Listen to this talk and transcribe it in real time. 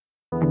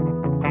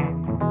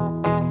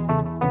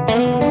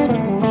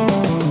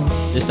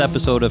This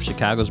episode of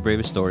Chicago's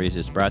Bravest Stories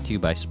is brought to you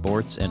by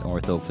Sports and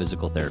Ortho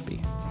Physical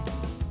Therapy.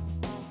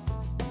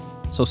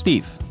 So,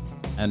 Steve,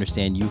 I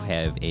understand you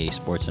have a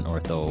sports and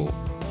ortho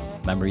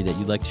memory that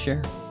you'd like to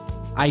share.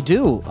 I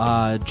do.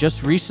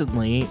 Just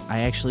recently,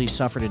 I actually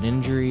suffered an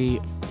injury.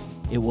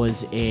 It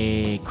was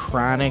a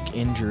chronic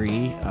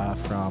injury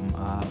from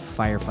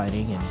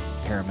firefighting and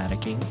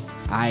paramedicing.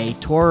 I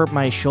tore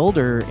my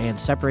shoulder and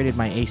separated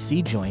my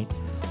AC joint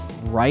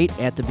right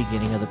at the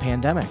beginning of the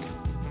pandemic.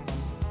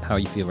 How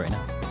you feel right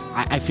now?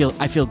 I feel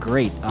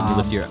great. Can you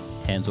lift your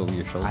hands over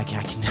your shoulder? I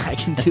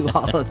can do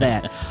all of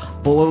that.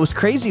 But what was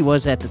crazy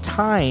was at the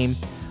time,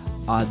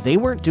 they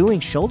weren't doing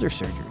shoulder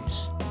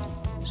surgeries.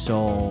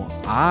 So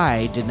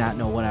I did not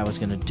know what I was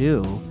going to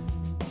do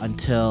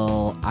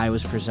until I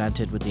was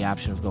presented with the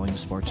option of going to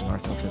sports and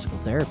ortho physical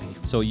therapy.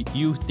 So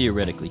you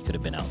theoretically could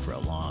have been out for a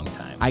long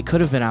time. I could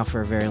have been out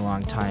for a very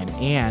long time,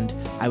 and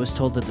I was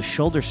told that the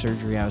shoulder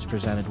surgery I was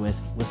presented with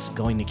was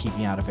going to keep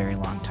me out a very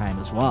long time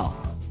as well.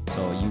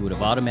 So you would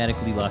have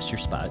automatically lost your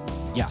spot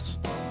Yes.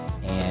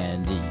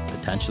 and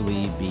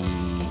potentially be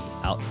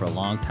out for a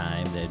long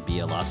time. There'd be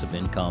a loss of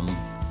income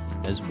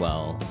as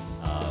well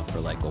for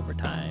like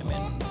overtime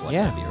and what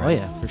have you, right? Oh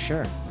yeah, for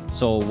sure.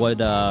 So what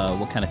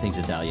kind of things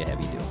did Dahlia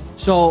have you do?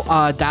 So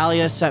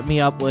Dahlia set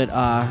me up with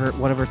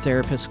one of her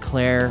therapists,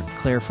 Claire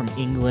from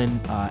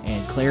England,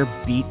 and Claire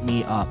beat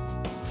me up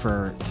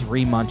for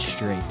 3 months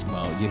straight.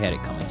 Well, you had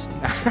it coming,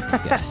 Steve.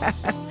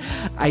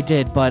 I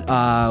did, but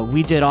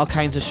we did all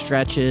kinds of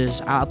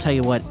stretches. I'll tell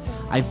you what,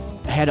 I've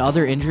had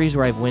other injuries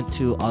where I've went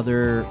to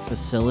other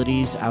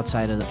facilities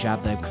outside of the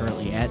job that I'm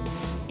currently at,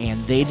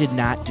 and they did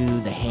not do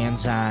the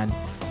hands-on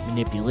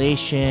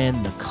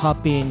manipulation, the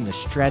cupping, the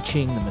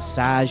stretching, the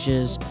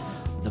massages,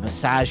 the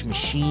massage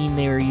machine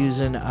they were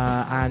using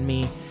on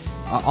me,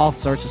 all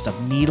sorts of stuff.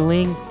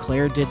 Needling,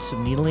 Claire did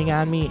some needling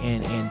on me,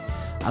 and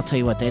I'll tell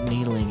you what, that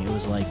needling, it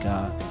was like,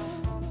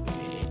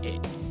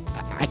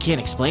 I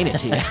can't explain it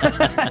to you,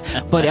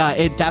 but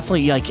it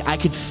definitely, like, I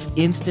could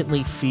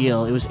instantly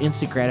feel, it was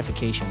instant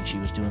gratification when she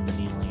was doing the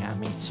needling on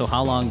me. So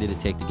how long did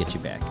it take to get you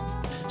back?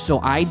 So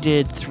I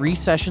did 3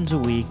 sessions a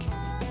week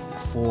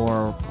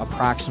for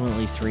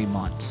approximately 3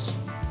 months,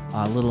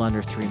 a little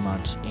under 3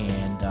 months,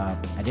 and I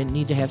didn't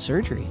need to have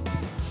surgery.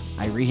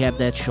 I rehabbed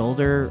that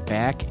shoulder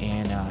back,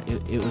 and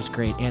it was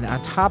great. And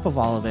on top of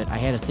all of it, I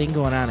had a thing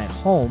going on at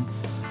home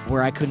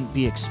where I couldn't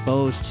be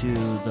exposed to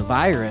the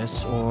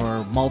virus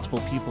or multiple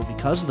people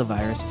because of the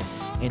virus,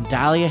 and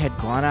Dahlia had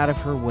gone out of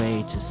her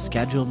way to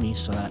schedule me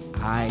so that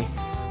I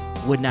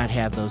would not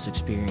have those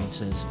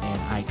experiences, and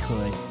I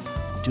could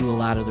do a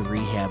lot of the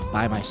rehab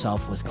by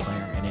myself with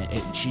Claire. And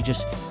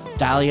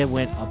Dahlia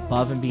went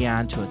above and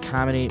beyond to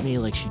accommodate me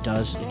like she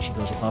does, and she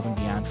goes above and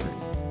beyond for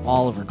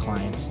all of her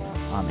clients.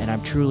 And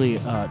I'm truly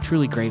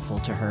grateful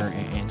to her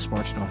and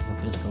Sports and Ortho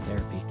Physical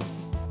Therapy.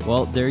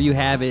 Well, there you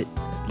have it.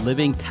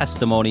 Living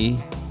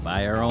testimony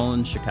by our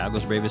own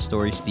Chicago's Bravest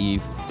Story,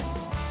 Steve.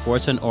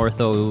 Sports and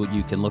Ortho,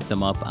 you can look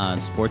them up on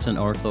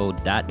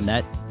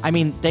sportsandortho.net. I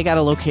mean, they got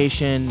a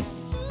location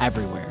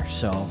everywhere,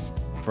 so.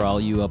 For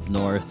all you up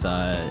north,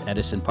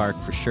 Edison Park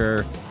for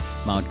sure,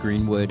 Mount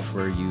Greenwood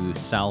for you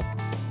south.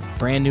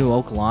 Brand new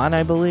Oak Lawn,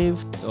 I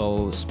believe.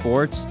 So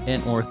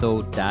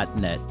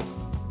sportsandortho.net.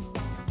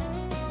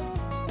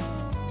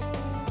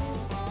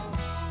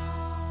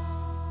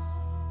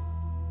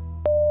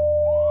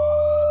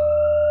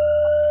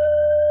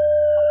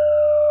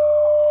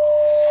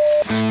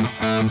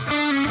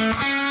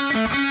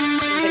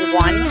 Engine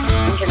 1,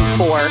 Engine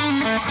 4,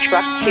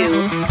 Truck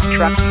 2,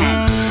 Truck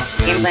 10,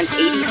 Ambulance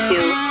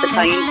 82,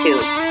 Battalion 2,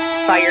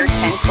 Fire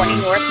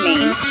 1020 North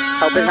Main,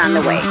 help is on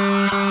the way.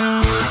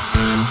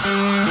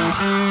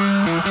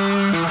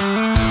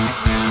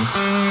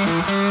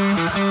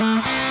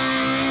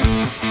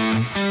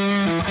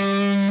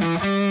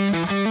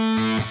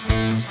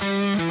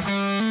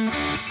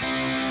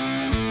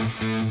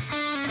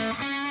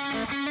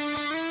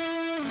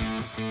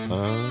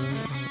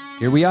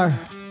 Here we are.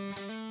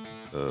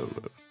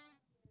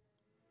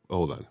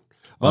 Hold on.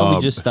 Well,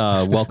 we just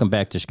welcome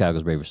back to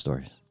Chicago's Bravest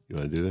Stories. You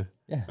want to do that?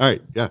 Yeah. All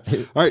right. Yeah.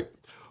 All right.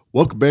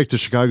 Welcome back to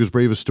Chicago's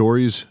Bravest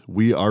Stories.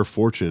 We are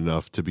fortunate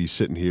enough to be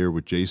sitting here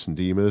with Jason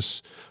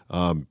Demas,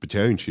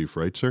 Battalion Chief,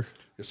 right, sir?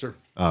 Yes, sir.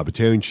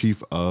 Battalion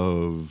Chief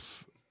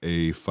of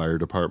a fire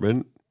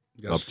department.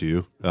 Yes. Up to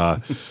you.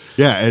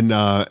 Yeah,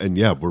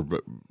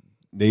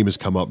 name has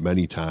come up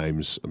many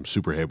times. I'm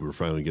super happy we're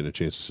finally getting a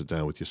chance to sit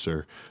down with you,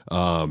 sir.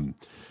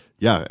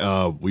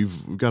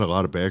 We've got a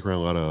lot of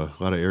background, a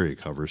lot of area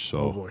covers. So,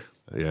 Oh, boy.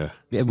 Yeah,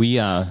 we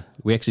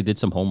actually did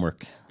some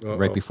homework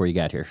right before you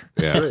got here.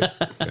 yeah,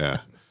 yeah.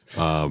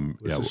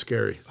 This is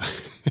scary.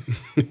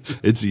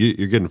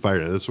 You're getting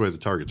fired. That's why the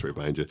target's right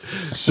behind you.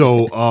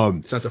 So,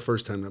 It's not the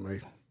first time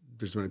that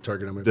there's been a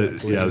target on my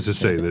back. I was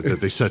just saying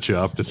that they set you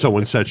up. That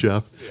someone set you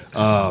up.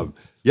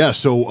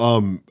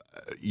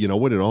 You know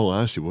what? In all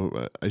honesty,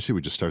 I say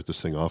we just start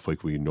this thing off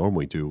like we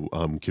normally do.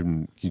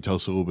 Can you tell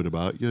us a little bit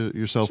about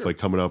yourself, Sure. like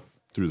coming up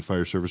through the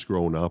fire service,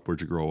 growing up?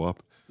 Where'd you grow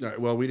up? No,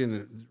 well, we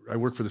didn't. I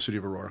work for the city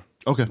of Aurora.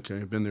 Okay. Okay.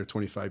 I've been there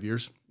 25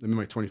 years. I'm in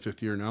my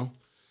 25th year now.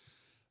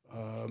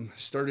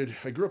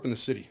 I grew up in the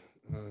city,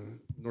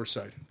 north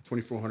side,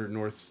 2400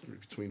 north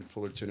between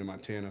Fullerton and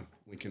Montana,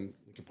 Lincoln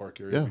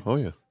Park area. Yeah. Oh,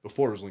 yeah.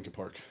 Before it was Lincoln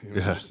Park.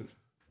 Yeah.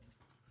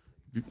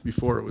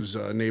 Before it was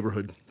a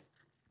neighborhood.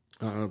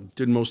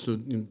 Did most of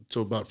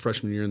until about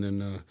freshman year, and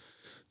then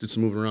did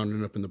some moving around.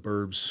 Ended up in the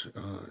burbs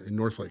in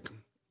Northlake.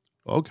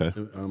 Okay.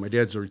 My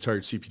dad's a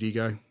retired CPD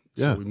guy,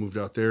 so Yeah. we moved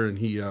out there, and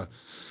he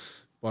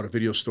bought a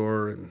video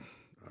store, and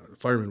the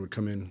firemen would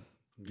come in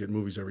and get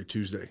movies every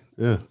Tuesday.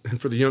 Yeah.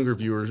 And for the younger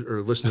viewers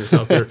or listeners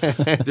out there,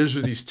 there's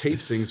were these tape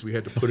things we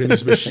had to put in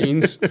these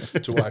machines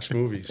to watch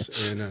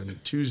movies. And on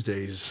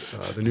Tuesdays,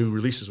 the new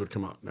releases would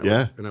come out.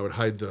 And I would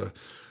hide the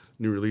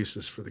new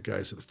releases for the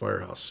guys at the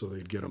firehouse so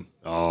they'd get them.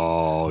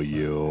 Oh,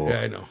 you. Yeah,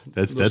 I know.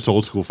 That's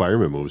old school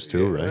fireman moves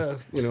too, right?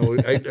 Yeah,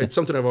 it's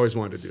something I've always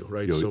wanted to do,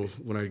 right? So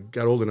when I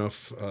got old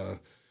enough, I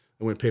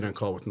went paid on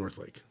call with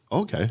Northlake.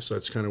 Okay. So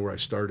that's kind of where I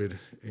started,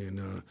 and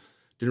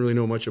didn't really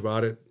know much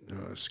about it.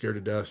 Scared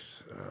to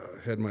death.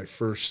 Had my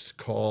first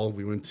call.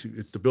 We went to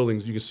the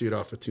buildings. You can see it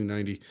off of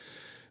 290.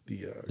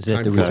 Is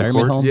that the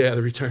retirement home? Yeah,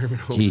 the retirement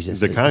home. Jesus.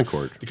 The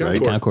Concord. The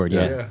Concord. Right? Concord,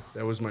 yeah. Yeah,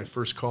 that was my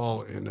first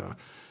call, and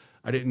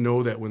I didn't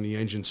know that when the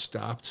engine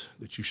stopped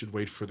that you should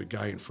wait for the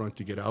guy in front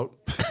to get out.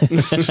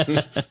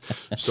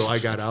 So I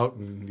got out,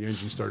 and the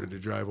engine started to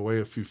drive away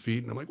a few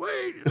feet, and I'm like,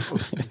 wait.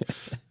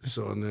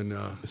 So and then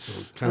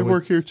I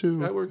work here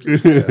too. I work here.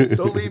 Yeah.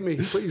 Don't leave me,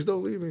 please.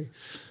 Don't leave me.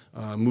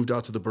 Moved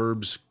out to the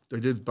burbs. I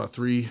did about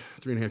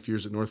 3.5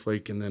 years at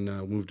Northlake, and then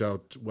moved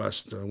out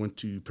west. Went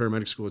to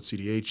paramedic school at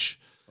CDH.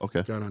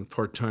 Okay. Got on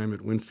part-time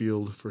at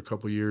Winfield for a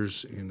couple of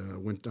years,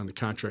 and went on the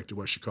contract to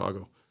West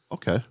Chicago.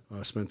 Okay.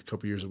 Spent a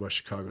couple of years at West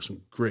Chicago.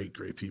 Some great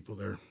people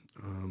there.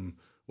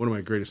 One of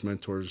my greatest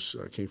mentors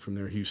came from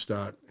there, Hugh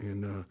Stott,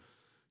 and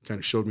kind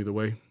of showed me the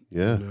way.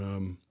 Yeah.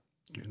 And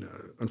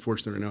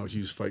unfortunately, right now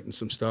Hugh's fighting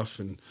some stuff,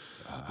 and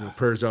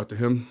prayers out to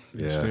him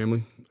and his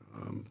family.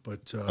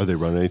 But are they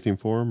running anything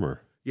for him,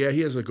 or? Yeah,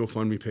 he has a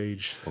GoFundMe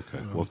page. Okay,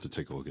 we'll have to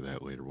take a look at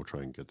that later. We'll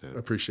try and get that. I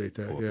appreciate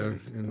that.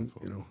 Yeah, and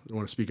I don't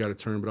want to speak out of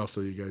turn, but I'll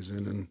fill you guys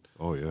in and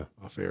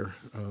off air.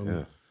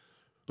 Yeah.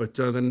 But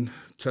then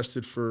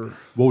tested for.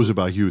 What was it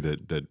about you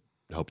that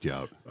helped you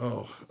out?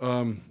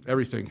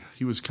 Everything.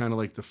 He was kind of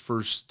like the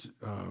first.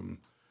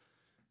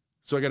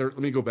 So let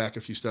me go back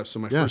a few steps. So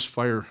my first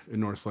fire in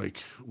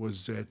Northlake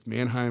was at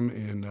Mannheim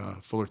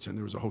and Fullerton.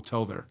 There was a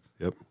hotel there.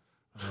 Yep.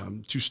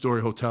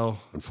 2-story hotel.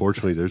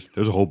 Unfortunately, there's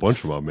a whole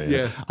bunch of them, man.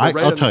 Yeah,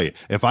 I'll tell you,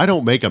 if I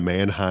don't make a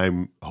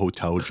Mannheim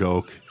hotel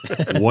joke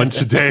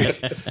once a day,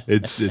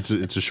 it's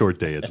a short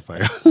day at the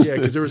fire. Yeah,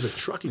 because there was a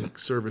trucking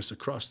service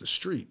across the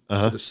street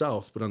to the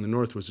south, but on the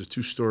north was a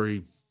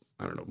 2-story,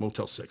 I don't know,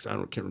 Motel 6.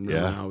 Can't remember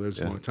now. It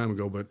was a long time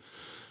ago, but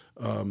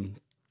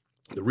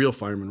the real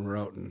firemen were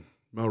out in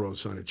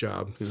Melrose on a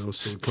job,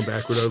 so we come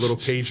back with our little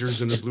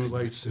pagers and the blue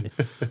lights, and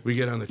we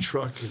get on the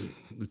truck, and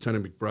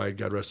Lieutenant McBride,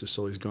 God rest his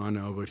soul, he's gone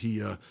now, but he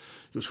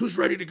goes, "Who's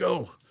ready to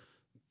go?"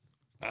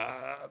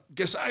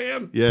 Guess I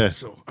am. Yeah.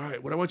 So, all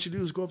right, what I want you to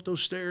do is go up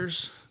those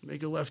stairs,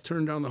 make a left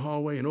turn down the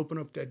hallway, and open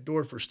up that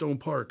door for Stone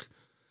Park.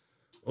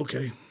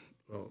 Okay.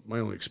 Well, my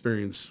only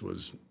experience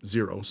was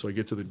 0, so I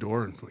get to the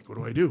door, and I'm like, what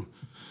do I do?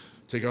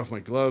 Take off my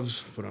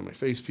gloves, put on my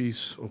face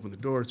piece, open the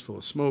door, it's full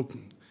of smoke.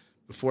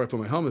 Before I put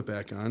my helmet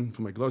back on,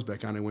 put my gloves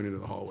back on, I went into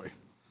the hallway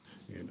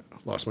and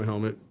lost my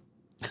helmet,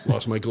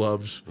 lost my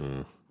gloves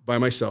by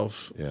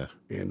myself,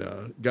 and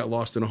got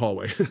lost in a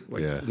hallway,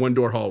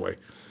 one-door hallway.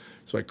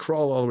 So I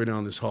crawl all the way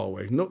down this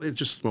hallway. No, it's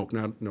just smoke.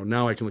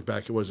 Now I can look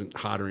back. It wasn't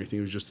hot or anything.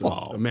 It was just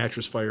a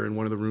mattress fire in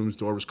one of the rooms.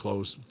 Door was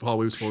closed. The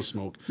hallway was full of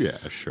smoke. Yeah,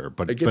 sure.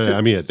 But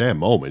I mean, at that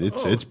moment,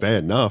 it's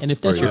bad enough. And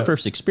if that's your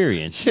first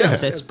experience,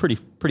 that's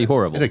pretty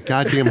horrible. In a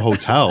goddamn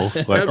hotel,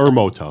 or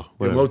motel.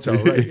 A motel,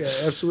 right? Yeah,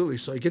 absolutely.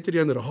 So I get to the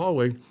end of the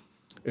hallway,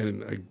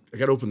 and I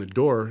got to open the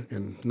door,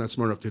 and I'm not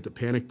smart enough to hit the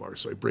panic bar,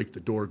 so I break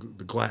the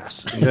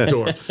glass in the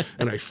door,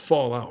 and I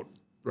fall out,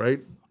 right?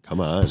 Come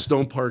on.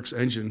 Stone Park's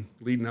engine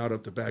leading out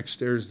up the back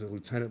stairs. The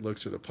lieutenant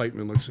looks, or the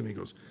pipeman looks, and he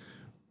goes,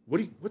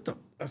 what the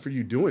F are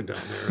you doing down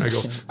there? And I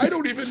go, I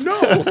don't even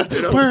know.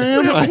 Where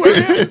am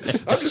I?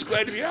 I'm just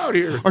glad to be out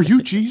here. Are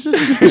you Jesus?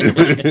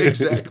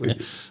 Exactly.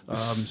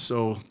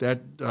 So that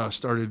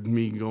started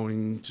me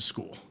going to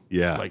school.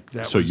 Yeah. Like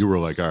that. So you were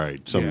like, all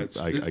right,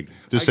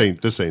 this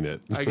ain't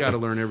it. I got to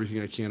learn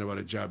everything I can about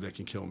a job that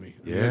can kill me.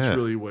 Yeah. That's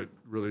really what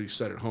really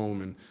set it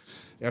home. And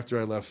after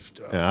I left,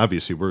 and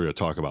obviously we're going to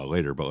talk about it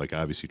later, but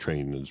obviously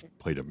training has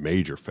played a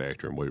major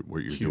factor in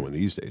what you're doing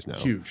these days now.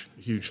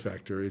 Huge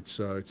factor. It's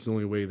the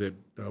only way that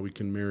we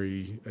can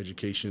marry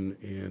education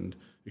and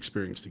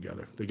experience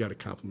together. They got to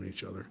complement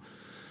each other.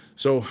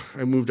 So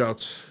I moved out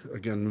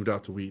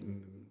to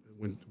Wheaton,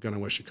 got on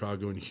West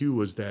Chicago, and Hugh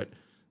was that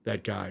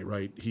guy,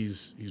 right? He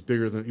was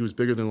bigger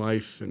than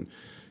life, and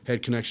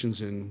had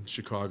connections in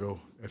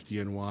Chicago,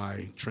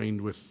 FDNY,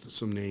 trained with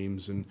some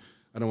names, and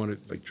I don't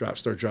want to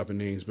start dropping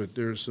names, but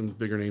there's some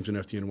bigger names in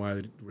FDNY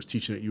that was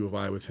teaching at U of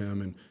I with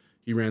him, and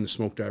he ran the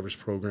smoke divers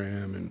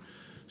program, and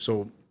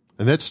so.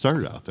 And that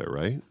started out there,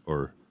 right?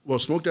 Or Well,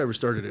 Smoke Diver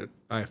started at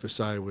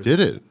IFSI with. Did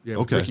it? Yeah,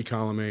 with Okay. Ricky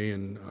Colomé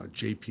and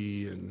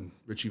JP and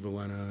Richie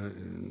Valena,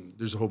 and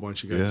there's a whole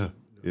bunch of guys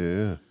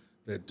Yeah.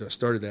 that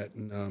started that.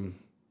 And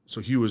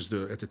so Hugh was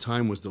at the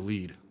time was the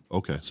lead.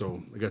 Okay.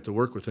 So I got to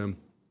work with him,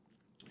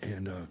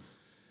 and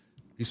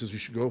he says we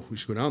should go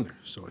down there.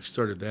 So I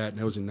started that, and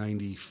that was in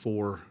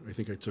 '94. I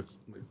think I took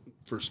my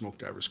first Smoke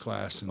Divers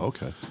class. And,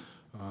 Okay.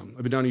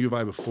 I've been down to U of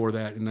I before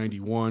that in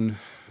 '91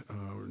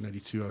 or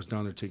 '92. I was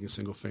down there taking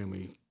single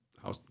family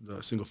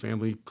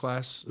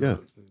class. Yeah.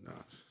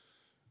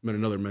 Met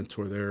another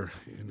mentor there,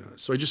 and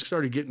so I just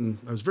started getting.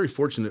 I was very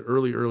fortunate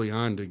early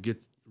on to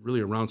get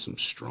really around some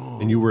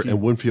strong. And you were, people.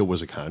 and Winfield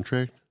was a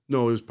contract?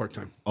 No, it was part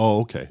time.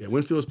 Oh, okay. Yeah,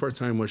 Winfield was part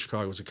time. West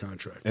Chicago was a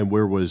contract. And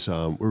where was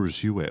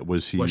Hugh at?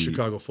 Was he West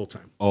Chicago full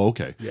time. Oh,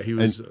 okay. Yeah, he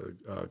was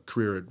a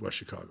career at West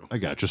Chicago. I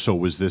gotcha. So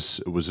was this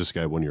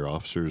guy one of your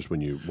officers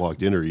when you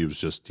walked in, or he was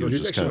just He was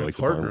just actually kind of my like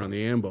partner the barman? on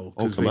the AMBO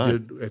Oh, because come they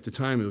on. did at the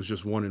time it was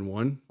just 1 and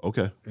 1,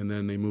 Okay. and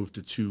then they moved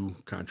to 2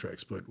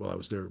 contracts. But while I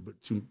was there, but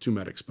two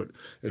medics. But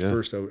at Yeah.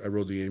 first I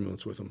rode the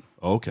ambulance with them.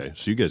 Okay.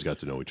 So you guys got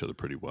to know each other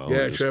pretty well.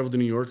 Yeah, I Just- traveled to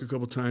New York a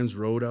couple times,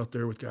 rode out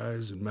there with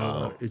guys, and met a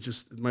lot. It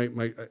just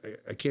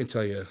I can't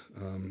tell you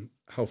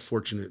how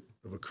fortunate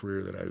of a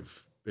career that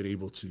I've been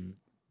able to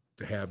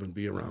have and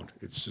be around.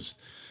 It's just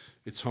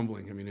it's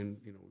humbling. I mean, and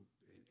you know,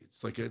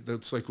 it's like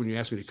that's like when you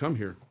asked me to come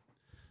here.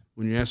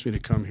 When you asked me to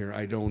come here,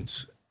 I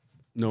don't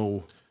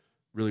know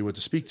really what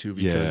to speak to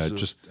Yeah, because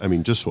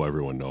just so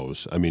everyone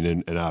knows. I mean,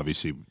 and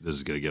obviously this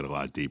is going to get a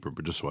lot deeper,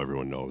 but just so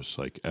everyone knows,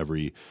 like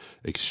every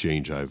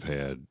exchange I've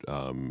had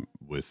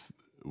with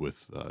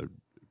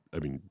I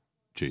mean,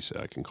 Jason,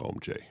 I can call him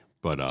Jay,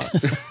 but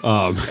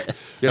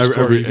Yes,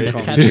 Corey, you can That's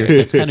call kind me. of your,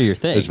 that's kind of your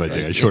thing. That's my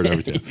thing. I short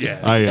everything.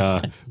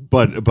 Yeah.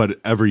 But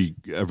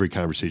every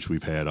conversation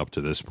we've had up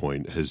to this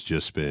point has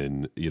just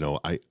been, you know,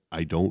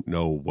 I don't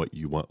know what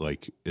you want.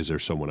 Like, is there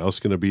someone else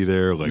going to be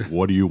there? Like,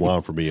 what do you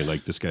want from me? And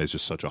like, this guy's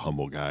just such a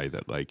humble guy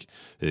that like,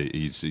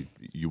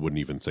 you wouldn't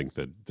even think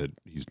that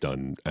he's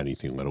done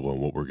anything, let alone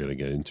what we're going to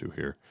get into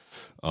here.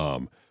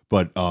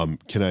 But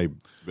can I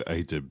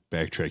hate to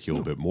backtrack you a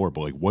little bit more,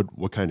 but like,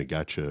 what kind of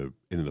got you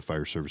into the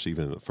fire service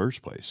even in the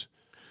first place?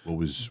 What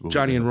was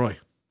Johnny and Roy.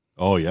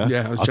 Oh yeah,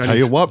 Yeah, I was I'll Johnny, tell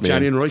you what, man.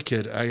 Johnny and Roy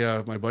kid.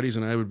 My buddies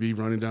and I would be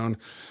running down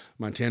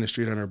Montana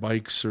Street on our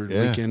bikes or Yeah.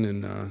 Lincoln,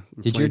 and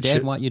we're Did your playing dad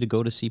shit. want you to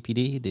go to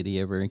CPD? Did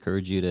he ever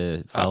encourage you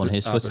to follow in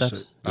his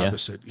footsteps?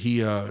 Opposite.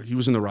 He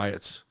was in the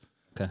riots,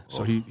 Yeah. Okay.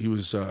 so he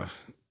was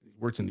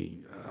worked in the.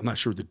 I'm not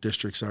sure what the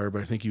districts are,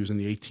 but I think he was in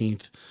the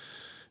 18th,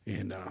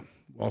 and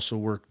also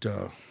worked.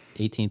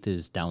 18th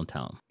is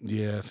downtown.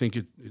 Yeah, I think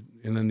it.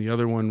 And then the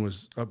other one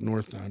was up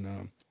north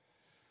on.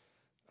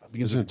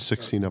 Begins Isn't with- it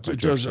 16 up by It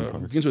does. Jefferson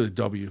Park? Begins with a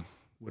W,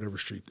 whatever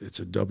street. It's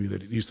a W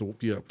that it used to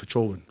be a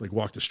patrolman, like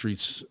walk the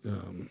streets,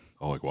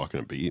 Oh, like walking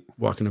a beat.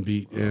 walking a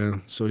beat. Yeah.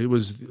 So it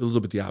was a little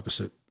bit the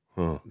opposite.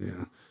 Huh.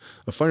 Yeah.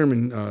 A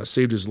fireman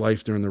saved his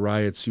life during the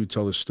riots. He would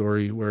tell the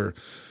story where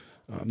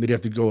they'd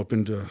have to go up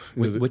into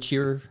the Which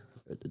year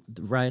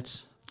the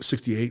riots?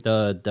 68.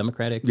 The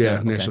Democratic? Yeah,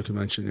 okay. National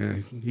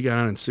Convention. Yeah, he got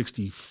on in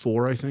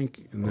 64, I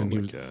think, and then Oh he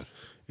my was, God.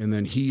 and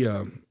then he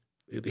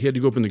had to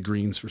go up in the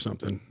greens for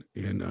something,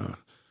 and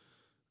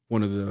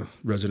one of the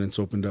residents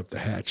opened up the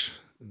hatch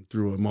and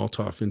threw a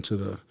Molotov into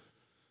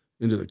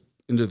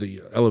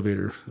the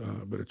elevator,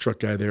 but a truck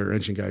guy there,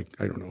 engine guy,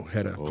 I don't know,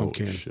 had a Oh pump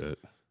can, shit.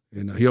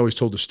 and he always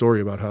told the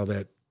story about how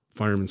that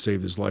fireman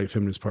saved his life,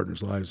 him and his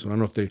partner's lives. So I don't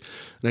know if they,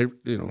 and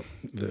I, you know,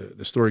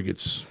 the story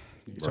gets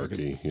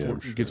Murky, yeah, I'm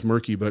it gets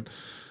murky, but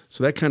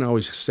so that kind of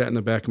always sat in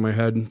the back of my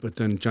head. But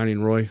then Johnny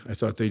and Roy, I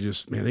thought they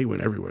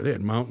went everywhere. They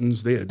had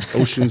mountains, they had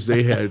oceans,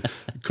 they had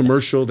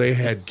commercial, they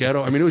had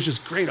ghetto. I mean, it was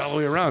just great all the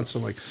way around. So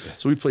like,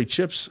 so we play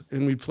chips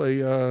and we play,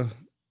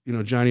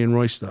 Johnny and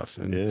Roy stuff.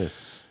 And Yeah.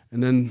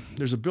 and then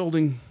there's a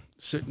building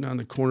sitting on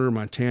the corner of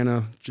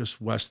Montana,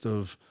 just west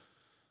of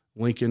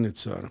Lincoln.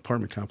 It's an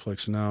apartment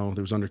complex now.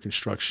 There was under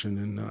construction,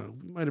 and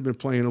we might have been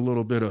playing a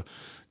little bit of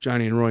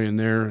Johnny and Roy in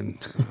there. And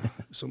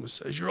someone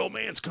says, "Your old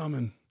man's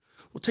coming.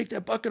 We'll take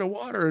that bucket of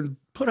water and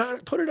put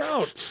it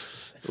out."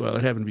 Well,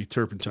 it happened to be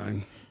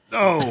turpentine.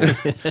 No.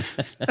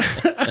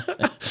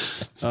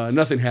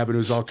 Nothing happened. It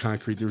was all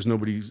concrete. There was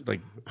nobody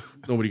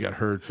got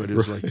hurt, but it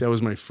was like that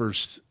was my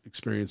first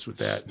experience with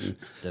that. And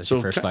That was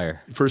your first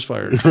fire. First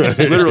fire.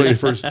 Literally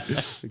first.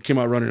 Came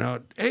out running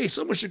out. Hey,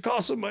 someone should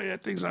call somebody.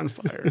 That thing's on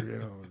fire. You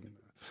know.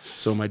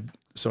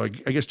 So I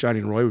guess Johnny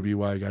and Roy would be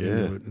why I got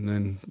into it. And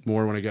then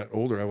more when I got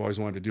older, I've always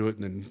wanted to do it.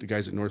 And then the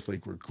guys at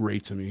Northlake were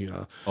great to me.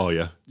 Oh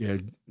yeah. Yeah,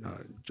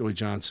 Joey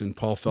Johnson,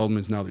 Paul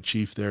Feldman's now the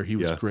chief there. He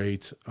was Yeah.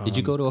 great. Did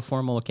you go to a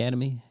formal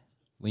academy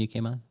when you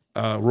came on?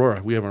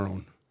 Aurora, we have our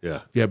own.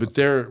 Yeah. Yeah, but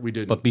there we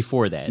didn't. But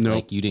before that, No.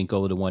 like you didn't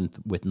go to the one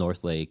with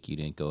Northlake. You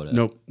didn't go to.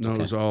 Nope. No, Okay.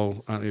 it was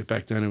all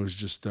back then. It was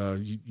just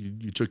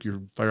you took your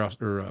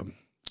firefighter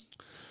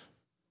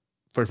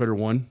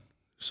 1.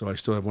 So I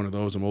still have one of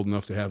those. I'm old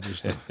enough to have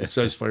just it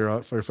says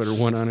firefighter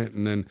 1 on it,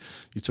 and then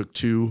you took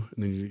 2,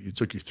 and then you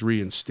took your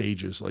 3 in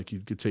stages. Like you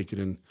could take it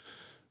in,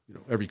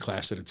 every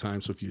class at a time.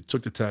 So if you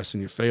took the test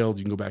and you failed,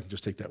 you can go back and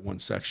just take that one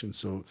section.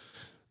 So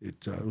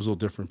it was a little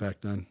different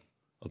back then.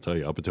 I'll tell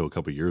you, up until a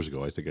couple of years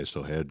ago, I think I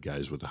still had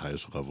guys with the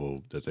highest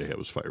level that they had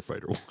was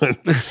firefighter one.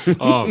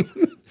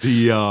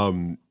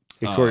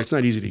 Hey, Corey, it's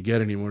not easy to get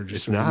anymore. Just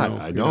It's so you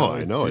not.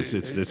 I know.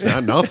 It's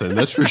not nothing.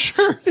 That's for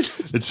sure.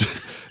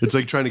 It's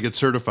like trying to get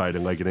certified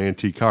in like an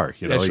antique car.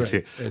 You know, That's you right.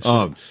 can't- That's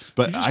right.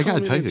 But You just I call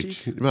gotta it tell an you,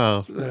 antique?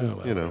 well,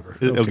 Well, you know, whatever.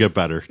 it'll get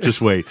better. Just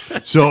wait.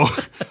 So,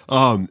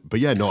 but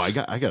yeah, no, I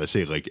gotta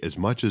say, like, as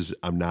much as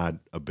I'm not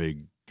a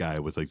big guy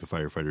with like the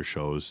firefighter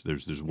shows,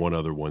 there's one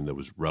other one that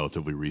was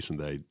relatively recent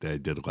that I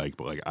did like,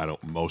 but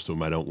like most of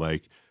them I don't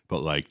like,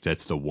 but like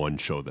that's the one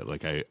show that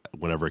like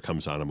whenever it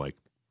comes on, I'm like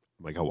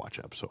I'll watch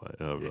episode.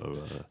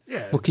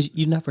 Yeah. Well, because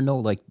you never know,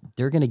 like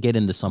they're gonna get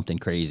into something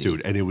crazy,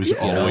 Dude, and it was know,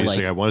 always like-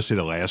 like I want to say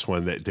the last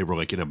one that they were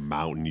like in a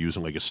mountain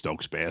using like a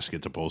Stokes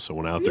basket to pull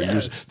someone out. Yeah.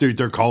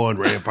 They're calling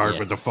Rampart Yeah.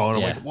 with the phone.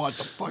 I'm Yeah. like, what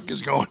the fuck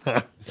is going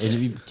on?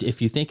 And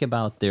if you think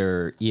about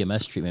their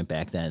EMS treatment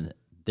back then,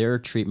 their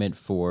treatment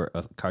for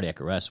a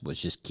cardiac arrest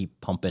was just keep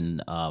pumping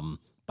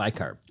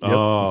bicarb.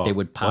 Oh, They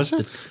would pop. was it?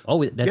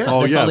 That's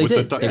all Oh, they yeah, did.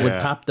 with the- They would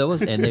yeah. pop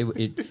those, and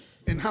it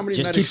And how many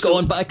just medics keep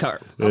going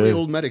bicarb. How many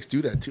old medics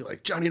do that too?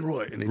 Like Johnny and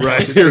Roy, and they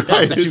Right, they pop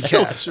right. the two They're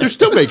still, caps. they're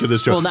still making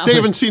this joke. Well, now they it's-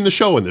 haven't seen the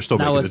show, and they're still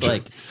Now making it's the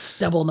like joke.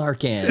 double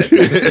Narcan.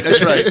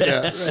 That's right.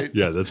 Yeah, right.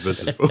 Yeah, that's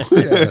Vince's book.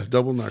 Yeah,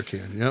 double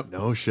Narcan. Yep.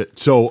 No shit.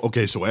 So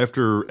okay, so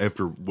after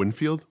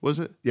Winfield was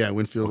it, Yeah,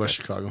 Winfield, West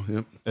Chicago.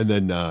 Yep. and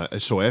then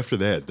so after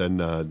that, then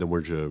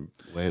where'd you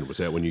land? Was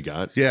that when you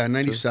got? Yeah, in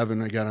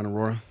 '97 I got on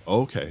Aurora.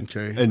 Okay.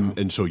 Okay.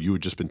 And so you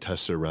had just been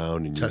tested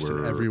around and Tested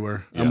you were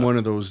everywhere. Yeah. I'm one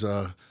of those,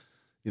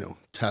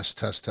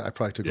 test. I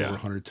probably took Yeah. over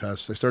 100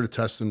 tests. I started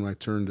testing when I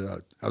turned.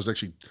 I was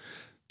actually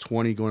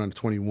 20, going on to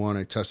 21.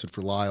 I tested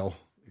for Lyle,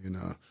 and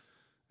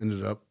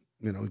ended up,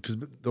 because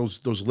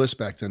those lists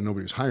back then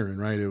nobody was hiring.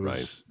 Right. It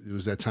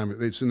was that time.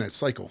 It's in that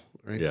cycle.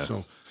 Right. Yeah.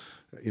 So,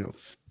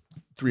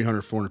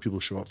 300, 400 people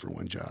show up for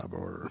one job,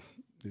 or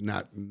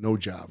no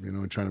job.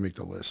 And trying to make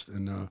the list.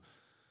 And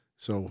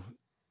so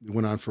it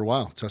went on for a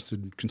while.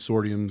 Tested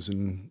consortiums,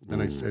 and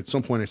then at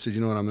some point I said,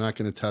 you know what, I'm not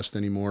going to test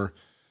anymore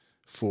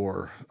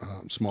for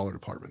smaller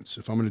departments.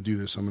 If I'm going to do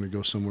this, I'm going to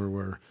go somewhere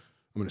where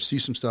I'm going to see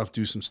some stuff,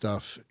 do some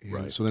stuff. And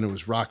Right. so then it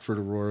was Rockford,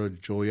 Aurora,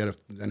 Joliet.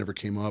 That never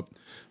came up.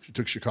 She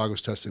took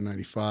Chicago's test in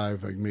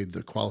 '95. I made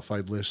the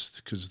qualified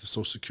list because of the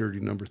Social Security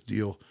number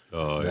deal.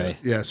 Oh yeah. Right.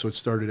 Yeah, so it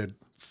started at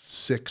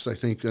 6, I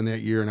think, in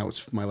that year, and now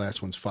my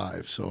last one's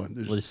 5. So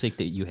there's, Well, it's sick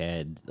that you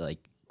had like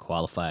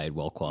qualified,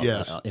 well qualified.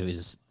 Yes. It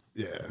was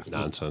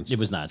Nonsense. It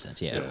was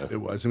nonsense. Yeah. it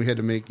was, and we had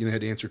to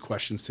had to answer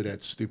questions to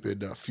that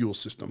stupid fuel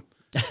system.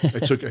 I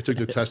took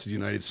the test at the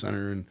United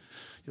Center, and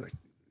you're like,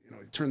 you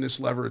turn this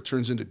lever, it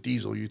turns into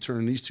diesel. You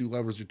turn these two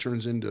levers, it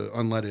turns into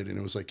unleaded. And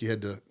it was like you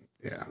had to.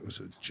 Yeah, it was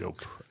a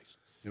joke.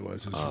 It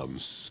was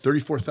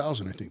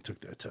 34,000. I think took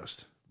that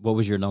test. What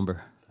was your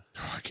number?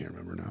 Oh, I can't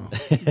remember now,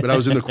 but I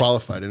was in the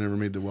qualified. I never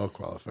made the well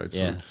qualified.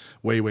 So Yeah.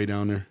 way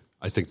down there.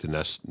 I think the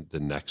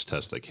next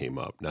test that came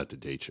up, not to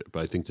date you,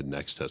 but I think the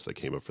next test that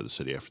came up for the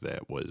city after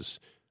that was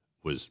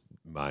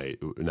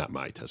not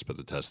my test, but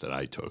the test that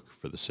I took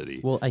for the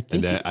city. Well, I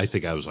think I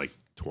think I was like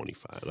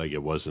 25. Like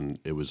it was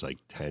like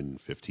 10,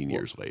 15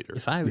 years later.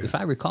 If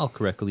I recall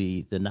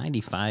correctly, the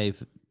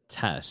 95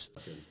 test,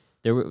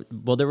 there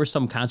was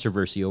some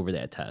controversy over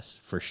that test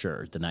for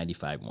sure. The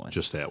 95 one.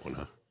 Just that one,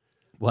 huh?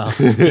 Well,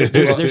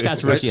 there's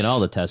controversy in all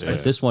the tests,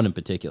 but this one in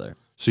particular.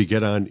 So you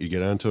get on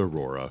to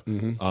Aurora.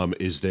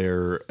 Is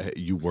there?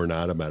 You were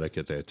not a medic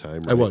at that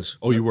time, right? I was.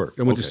 Oh, you were.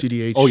 I went Okay. to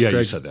CDH. Oh yeah,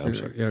 you said that. I'm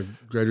sorry. Yeah,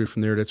 graduated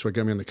from there. That's what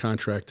got me on the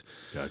contract.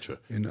 Gotcha.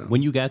 And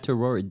When you got to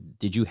Aurora,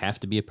 did you have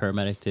to be a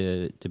paramedic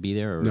to be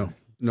there? Or?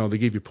 no, they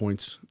gave you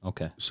points.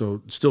 Okay.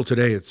 So still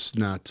today, it's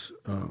not.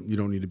 You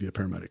don't need to be a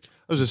paramedic.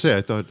 I was gonna say,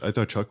 I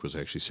thought Chuck was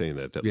actually saying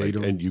that Yeah, like, you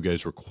don't- and you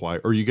guys require,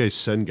 or you guys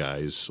send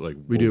guys like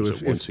We what do was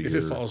if it, once a if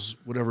year. it falls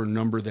whatever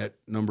number that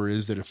number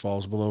is that it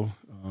falls below.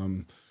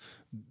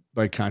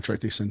 By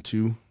contract, they send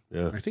 2.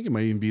 Yeah. I think it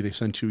might even be they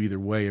send 2 either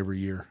way every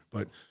year.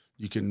 But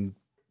you can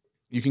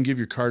give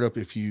your card up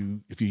if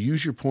you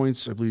use your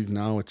points. I believe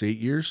now it's 8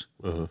 years.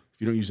 Uh-huh. If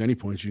you don't use any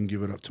points, you can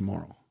give it up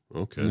tomorrow.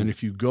 Okay. And then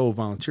if you go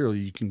voluntarily,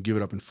 you can give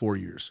it up in 4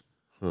 years.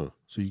 Huh.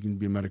 So you can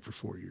be a medic for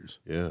 4 years.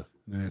 Yeah.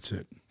 And then that's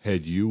it.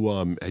 Had you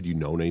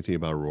known anything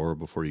about Aurora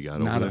before you got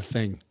over Not there? a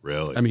thing.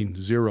 Really? I mean,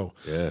 zero.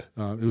 Yeah.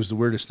 It was the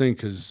weirdest thing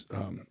because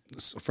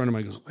a friend of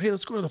mine goes, "Hey,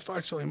 let's go to the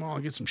Fox Valley Mall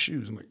and get some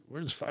shoes." I'm like,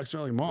 "Where's Fox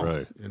Valley Mall?"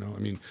 Right. I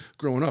mean,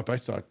 growing up, I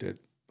thought that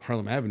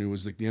Harlem Avenue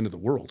was like the end of the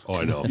world. Oh,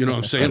 I know. You know what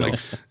I'm saying? Like,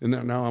 and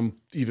now I'm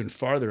even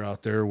farther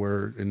out there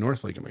where in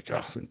North Lake, I'm like, oh,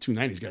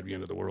 290's got to be the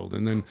end of the world.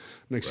 And then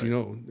next thing you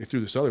know, they threw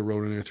this other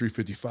road in there,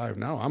 355.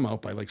 Now I'm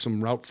out by like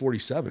some Route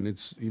 47.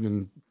 It's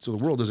even, so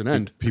the world doesn't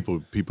end.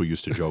 People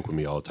used to joke with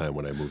me all the time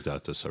when I moved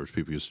out to the suburbs.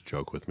 People used to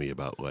joke with me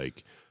about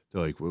like,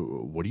 they're like,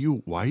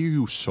 why are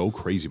you so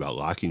crazy about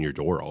locking your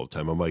door all the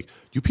time? I'm like,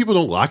 you people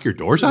don't lock your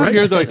doors out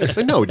here? They're like,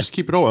 no, just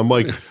keep it open.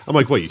 I'm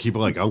like, what, you keep it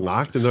like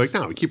unlocked? And they're like,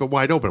 no, we keep it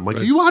wide open. I'm like,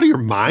 are you out of your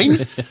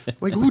mind? I'm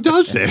like, who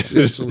does that?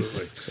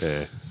 Absolutely.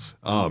 Yeah.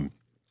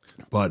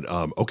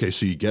 Okay,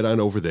 so you get on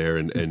over there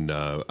and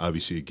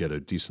obviously you get a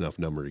decent enough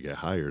number to get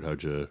hired.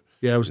 How'd you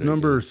Yeah, it was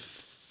number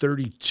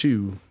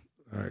 32.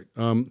 All right.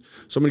 So I'm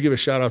going to give a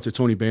shout out to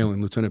Tony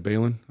Balin, Lieutenant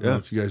Balin. I don't know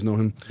if you guys know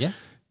him. Yeah.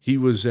 He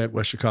was at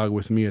West Chicago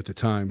with me at the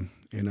time,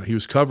 and he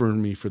was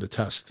covering me for the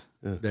test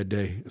that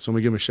day. So I'm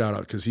going to give him a shout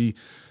out because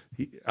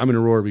I'm in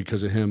Aurora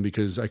because of him,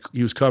 because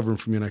he was covering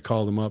for me, and I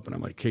called him up, and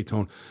I'm like, hey,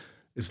 Tone,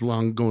 it's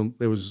long going.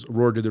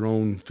 Aurora did their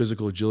own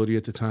physical agility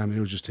at the time, and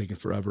it was just taking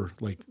forever,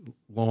 like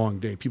long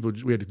day.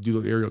 We had to do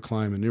the aerial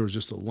climb, and there was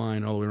just a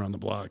line all the way around the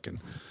block. And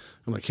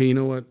I'm like, hey, you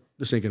know what?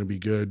 This ain't going to be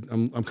good.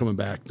 I'm coming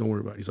back. Don't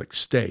worry about it. He's like,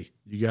 stay.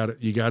 You got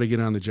to get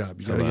on the job.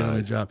 You got to get on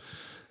the job.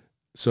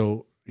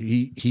 So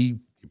he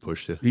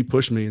pushed you. He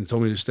pushed me and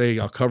told me to stay.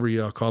 I'll cover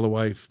you. I'll call the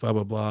wife, blah,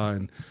 blah, blah.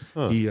 And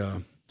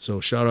so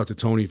shout out to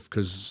Tony,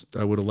 because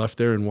I would have left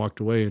there and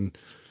walked away, and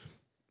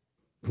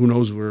who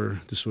knows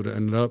where this would have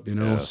ended up, you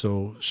know? Yeah.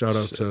 So shout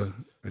out to,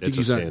 I think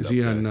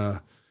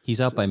he's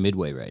out by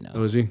Midway right now.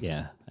 Oh, is he?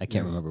 Yeah. I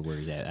can't remember where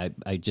he's at.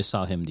 I just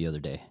saw him the other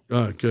day.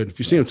 Oh, good. If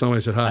you see him, tell him I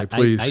said hi,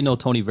 please. I know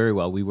Tony very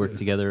well. We worked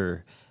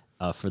together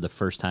for the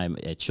first time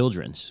at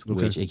Children's,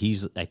 which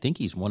I think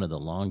he's one of the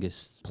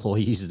longest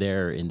employees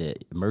there in the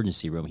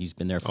emergency room. He's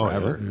been there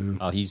forever.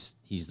 He's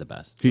the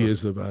best. He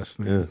is the best,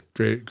 man.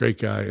 Yeah. Great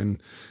guy.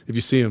 And if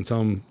you see him,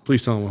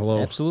 please tell him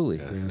hello. Absolutely.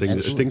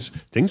 Yeah.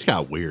 Things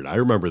got weird. I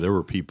remember there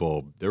were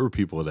people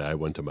that I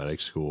went to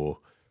medic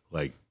school,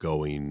 like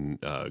going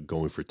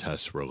for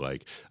tests, where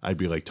like I'd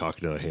be like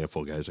talking to a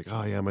handful of guys, like,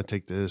 oh yeah, I'm gonna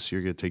take this,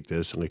 you're gonna take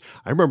this, and like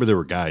I remember there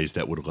were guys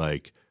that would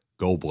like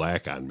go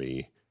black on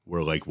me,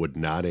 where like would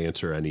not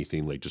answer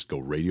anything, like just go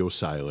radio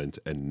silent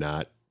and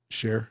not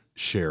share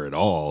at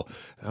all.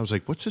 And I was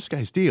like, what's this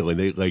guy's deal? And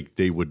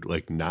they would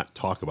like not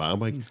talk about it. I'm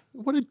like,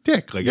 what a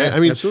dick. Like, I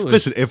mean, absolutely.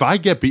 Listen,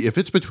 if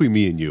it's between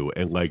me and you,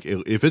 and like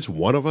if it's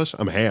one of us,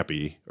 I'm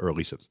happy, or at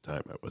least at the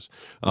time I was.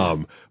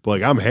 But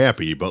like I'm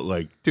happy, but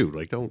like, dude,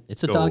 like don't.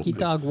 It's a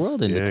dog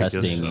world in the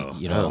testing. So.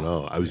 You know, I don't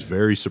know. I was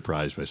very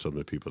surprised by some of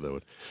the people that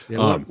would.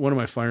 Yeah, one of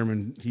my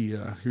firemen, he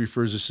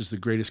refers this as the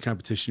greatest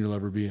competition you'll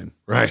ever be in.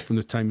 Right. From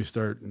the time you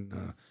start,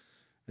 and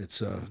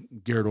it's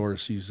Garrett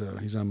Orris. He's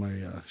on my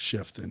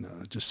shift, and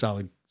just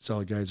solid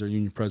guys. Our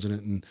union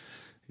president, and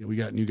we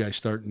got new guys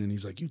starting, and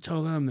he's like, "You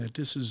tell them that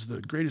this is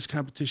the greatest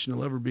competition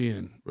they'll ever be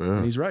in."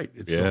 And he's right.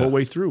 It's the whole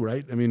way through,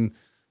 right? I mean,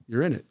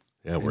 you're in it.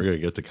 Yeah, we're gonna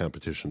get the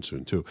competition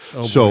soon too.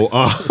 Oh, so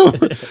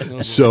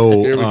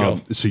Here we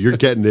go. So you're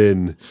getting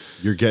in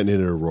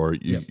Aurora.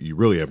 You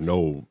really have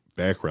no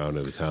background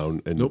in the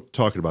town, and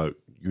talking about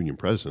union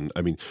president.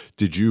 I mean,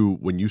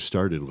 when you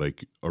started,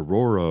 like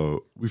Aurora,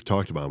 we've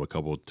talked about them a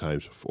couple of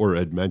times before, or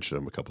Ed mentioned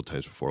them a couple of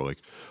times before, like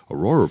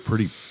Aurora,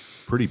 pretty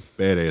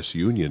badass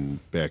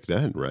union back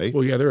then, right?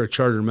 Well, yeah, they're a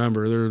charter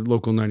member. They're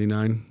Local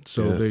 99,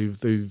 so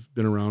they've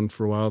been around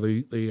for a while.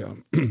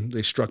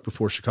 They struck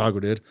before Chicago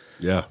did.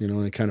 Yeah, you know,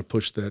 and they kind of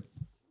pushed that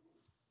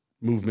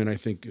movement. I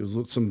think it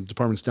was some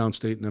departments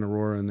downstate, and then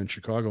Aurora, and then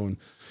Chicago, and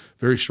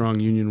very strong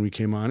union when we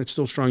came on. It's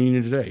still a strong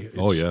union today.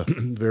 It's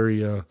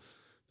very.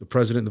 The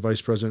president and the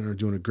vice president are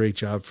doing a great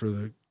job for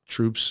the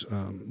troops.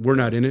 We're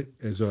not in it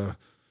as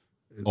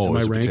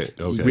my rank.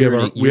 Okay. We have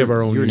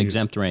our own. You're an union.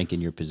 Exempt rank in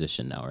your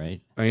position now,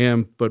 right? I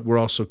am, but we're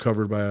also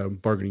covered by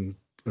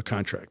a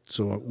contract.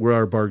 So we're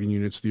our bargaining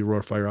units, the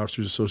Aurora Fire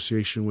Officers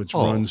Association, which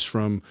runs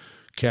from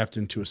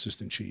captain to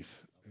assistant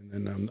chief.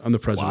 And then I'm the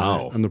president.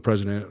 Wow. I'm the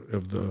president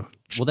of the.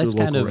 Well, that's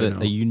kind of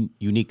a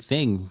unique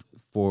thing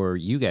for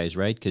you guys,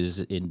 right? Because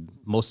in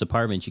most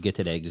departments, you get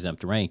to that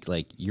exempt rank,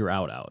 like you're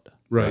out.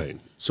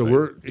 Right.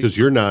 So because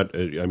you're not.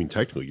 I mean,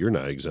 technically, you're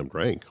not exempt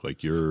rank. Like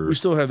we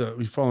still have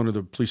we fall under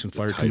the Police and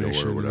Fire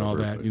Commission whatever, and all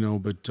that, you know.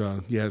 But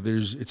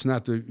it's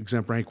not the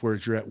exempt rank where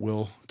you're at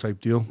will type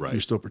deal. Right.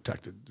 You're still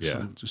protected.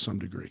 To some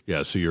degree.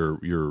 Yeah. So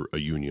you're a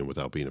union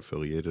without being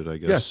affiliated, I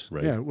guess. Yes.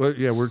 Right. Yeah. Well,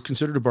 yeah, we're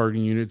considered a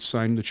bargaining unit,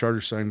 signed the charter,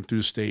 signed through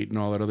the state, and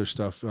all that other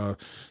stuff.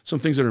 Some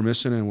things that are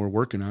missing, and we're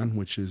working on,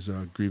 which is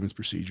grievance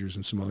procedures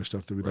and some other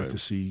stuff that we'd like to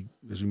see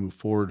as we move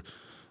forward.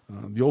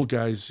 The old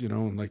guys, you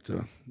know, like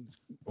the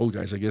old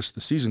guys, I guess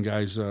the seasoned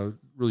guys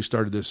really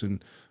started this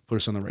and put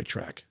us on the right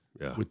track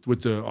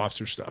with the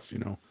officer stuff, you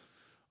know.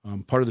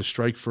 Part of the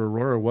strike for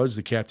Aurora was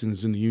the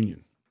captains in the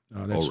union.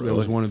 That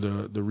was one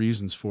of the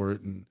reasons for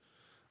it. And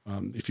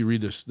if you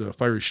read the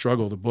Fiery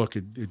Struggle, the book,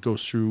 it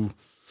goes through,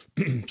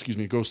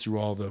 it goes through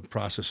all the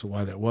process of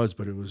why that was,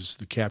 but it was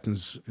the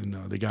captains, and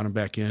they got them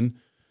back in.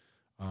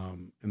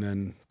 And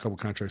then a couple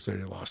contracts later,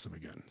 they lost them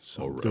again.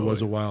 So there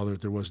was a while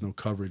that there was no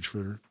coverage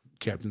for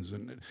captains,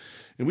 and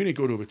we didn't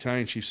go to a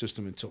battalion chief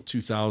system until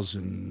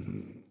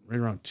 2000, right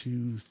around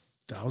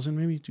 2000,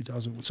 maybe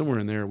 2000, somewhere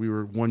in there. We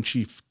were one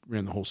chief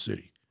ran the whole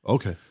city.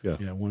 Okay,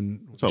 yeah,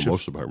 one. That's how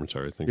most departments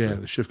are, I think. Yeah,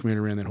 right? The shift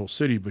commander ran that whole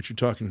city. But you're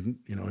talking,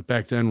 you know,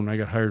 back then when I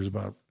got hired, it was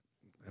about,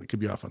 and it could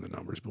be off on the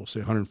numbers, but we'll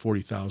say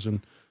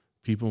 140,000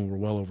 people, and we're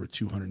well over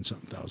 200 and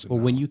something thousand. Well,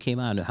 now. when you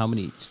came on, how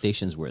many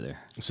stations were there?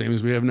 Same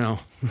as we have now.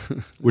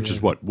 Which is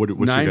what's 9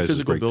 your guys'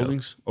 physical breakdown?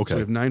 buildings. Okay, so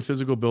we have 9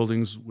 physical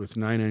buildings with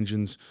 9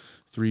 engines,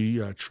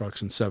 3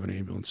 trucks, and 7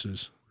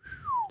 ambulances.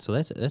 So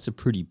that's a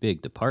pretty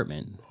big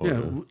department.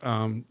 So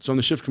I'm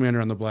the shift commander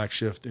on the black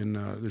shift, and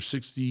there's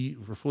 60.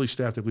 We're fully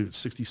staffed. I believe it's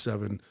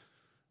 67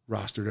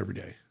 rostered every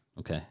day.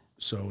 Okay.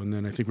 So, and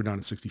then I think we're down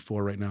at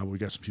 64 right now, but we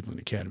got some people in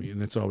the academy, and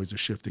that's always a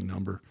shifting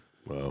number.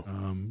 Wow.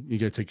 You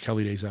got to take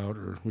Kelly days out,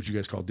 or what you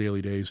guys call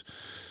daily days,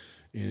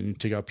 and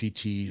take out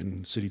PT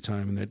and city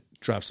time, and that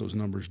drops those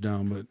numbers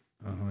down. But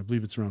I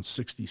believe it's around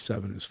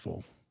 67 is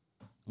full.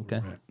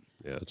 Okay.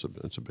 Yeah, it's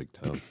a big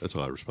town. That's a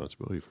lot of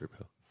responsibility for you,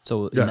 pal.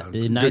 So Yeah, in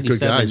good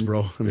 97, guys,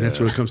 bro. I mean, that's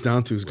what it comes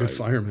down to is good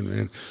firemen,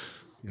 man.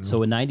 You know?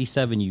 So in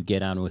 97, you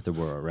get on with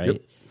Aurora, right?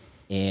 Yep.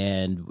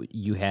 And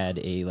you had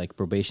a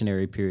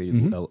probationary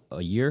period,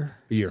 a year?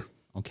 A year.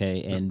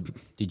 Okay. And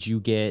did you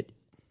get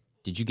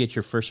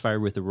your first fire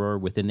with Aurora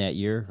within that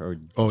year? Or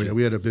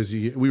we had a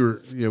busy.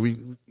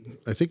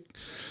 I think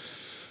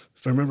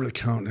if I remember the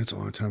count, that's a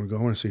long time ago.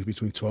 I want to say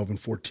between 12 and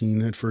 14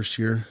 that first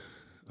year.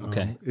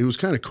 Okay. It was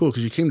kind of cool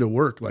because you came to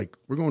work like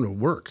we're going to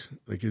work.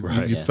 Like you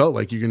felt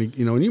like you're gonna,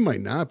 and you might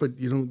not, but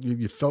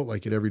you felt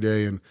like it every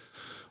day. And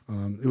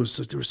there were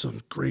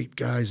some great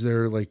guys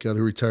there, like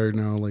they're retired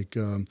now, like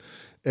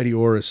Eddie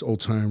Orris,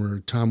 old timer,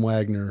 Tom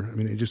Wagner. I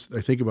mean,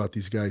 I think about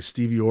these guys,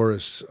 Stevie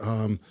Orris.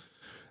 And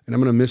I'm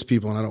gonna miss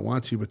people, and I don't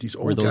want to, but these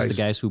old guys. Were those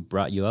the guys who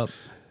brought you up?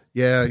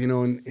 Yeah,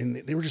 and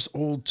they were just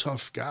old,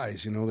 tough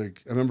guys. I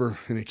remember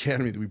in the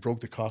academy that we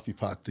broke the coffee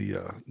pot,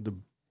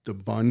 the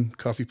bun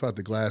coffee pot,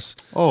 the glass.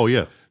 Oh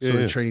yeah. So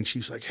the training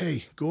chief's like,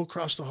 "Hey, go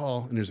across the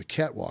hall, and there's a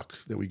catwalk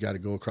that we got to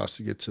go across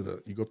to get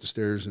to you go up the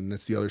stairs, and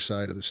that's the other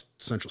side of the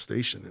central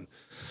station." And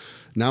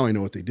now I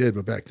know what they did,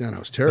 but back then I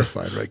was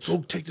terrified. Right,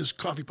 go take this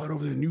coffee pot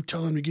over there, and you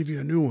tell them to give you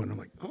a new one. I'm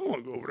like, I don't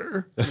want to go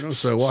over there,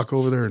 So I walk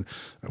over there, and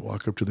I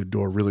walk up to the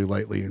door really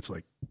lightly, and it's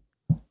like.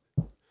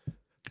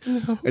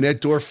 And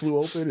that door flew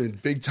open,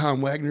 and Big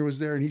Tom Wagner was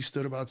there, and he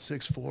stood about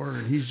 6'4",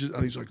 and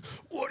he's like,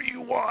 "What do you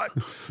want?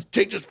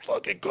 Take this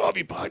fucking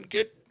coffee pot and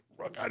get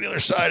on the other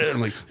side of it." I'm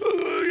like,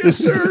 "Yes,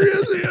 sir,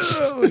 yes."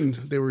 And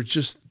they were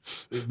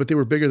but they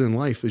were bigger than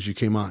life as you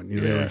came on.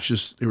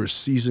 They were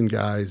seasoned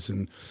guys,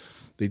 and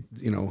they,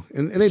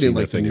 and they didn't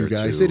like the new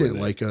guys. They didn't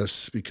like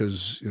us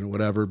because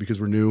because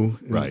we're new.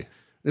 And right.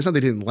 It's not they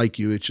didn't like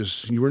you. It's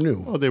just you were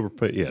new. Oh, they were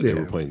they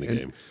were playing the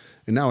game.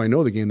 And now I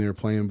know the game they were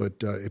playing,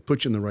 but it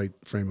put you in the right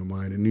frame of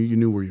mind, and you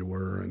knew where you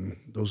were. And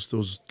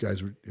those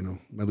guys were,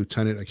 my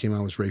lieutenant. I came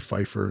out was Ray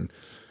Pfeiffer, and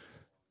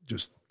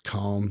just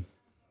calm,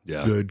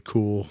 good,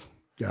 cool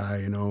guy,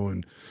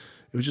 And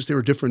it was just they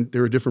were different. They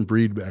were a different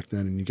breed back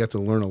then, and you got to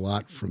learn a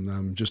lot from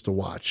them just to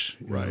watch.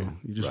 You know?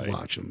 You just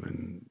watch them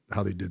and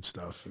how they did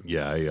stuff.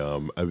 Yeah,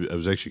 I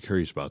was actually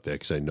curious about that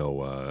because I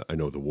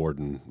know the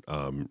warden.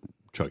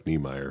 Chuck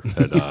Niemeyer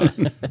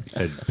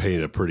had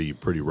painted a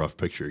pretty rough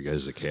picture of you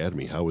guys'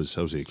 academy. How's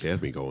the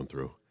academy going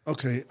through?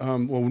 Okay,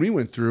 well, when we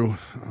went through,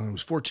 it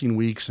was 14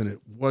 weeks, and it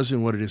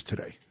wasn't what it is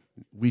today.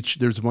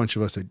 There's a bunch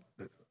of us that,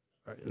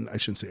 I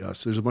shouldn't say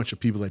us. There's a bunch of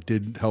people that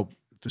did help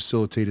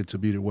facilitate it to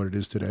be to what it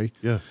is today.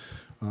 Yeah.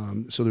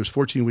 So there's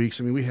 14 weeks.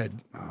 I mean, we had,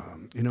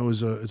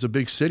 it's a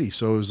big city,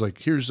 so it was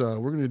like, here's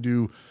we're going to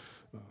do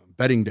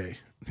betting day.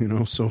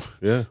 So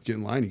get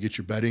in line, you get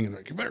your betting, and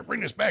they're like, you better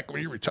bring this back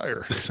when you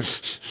retire. It's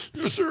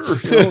like, yes, sir.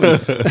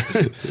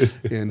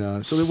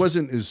 And so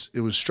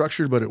it was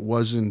structured, but it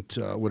wasn't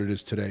what it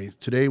is today.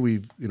 Today,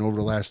 we've, over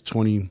the last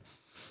 20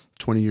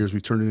 years,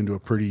 we've turned it into a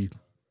pretty,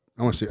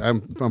 I want to say,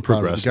 I'm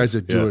proud of the guys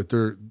that do it.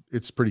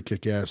 It's pretty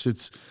kick-ass.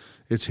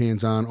 It's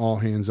hands-on, all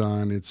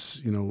hands-on.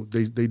 It's,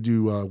 they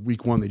do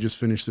week one. They just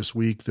finished this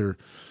week.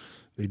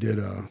 They did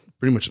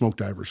pretty much smoke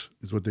divers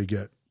is what they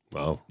get.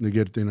 Wow. They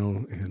get,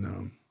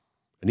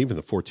 and even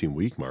the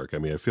 14-week mark. I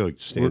mean, I feel like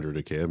standard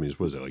academies,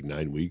 was it like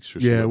 9 weeks or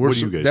something? Yeah, what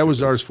do you guys that do?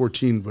 Was ours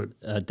 14, but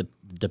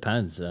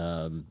depends.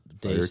 Fire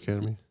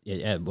Academy.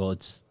 Yeah, well,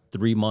 it's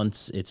 3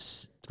 months.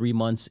 It's 3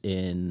 months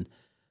in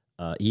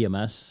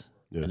EMS,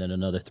 and then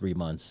another 3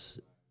 months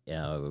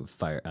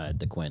fire at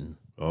the Quinn.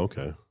 Oh,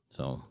 okay.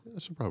 So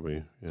that's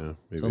probably maybe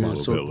a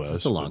little bit less.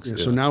 It's a long. Yeah,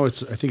 so now I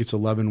think it's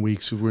 11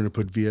 weeks. We're going to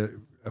put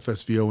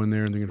FSVO in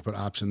there, and they're going to put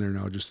ops in there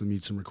now just to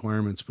meet some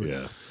requirements.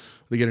 But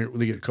They get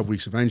a couple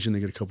weeks of engine. They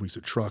get a couple weeks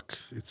of truck.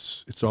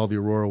 It's all the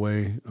Aurora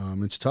way.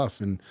 It's tough,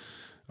 and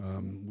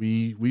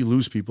we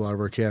lose people out of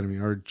our academy.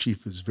 Our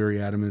chief is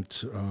very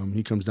adamant.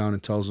 He comes down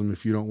and tells them,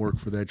 if you don't work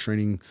for that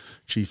training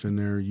chief in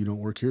there, you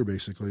don't work here,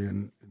 basically.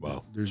 And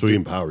wow, so he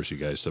empowers you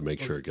guys to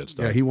make sure it gets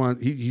done. Yeah,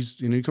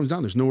 he comes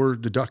down. There's nowhere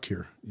to duck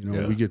here.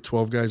 We get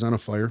 12 guys on a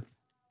fire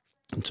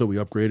until we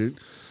upgrade it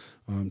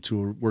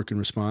to a working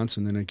response,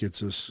 and then it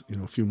gets us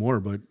a few more.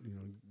 But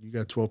you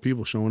got 12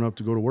 people showing up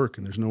to go to work,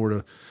 and there's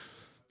nowhere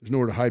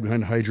to hide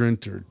behind a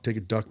hydrant or take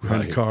a duck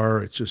behind a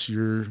car. It's just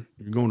you're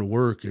going to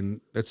work, and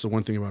that's the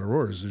one thing about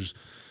Aurora is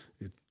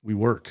we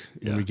work.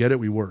 When we get it,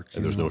 we work.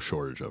 And there's no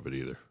shortage of it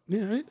either.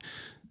 Yeah,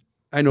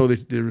 I know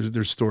that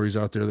there's stories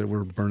out there that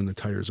we're burning the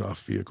tires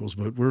off vehicles,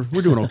 but we're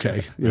doing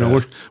okay.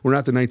 We're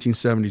not the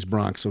 1970s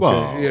Bronx, okay?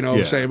 Well,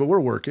 I'm saying, but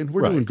we're working.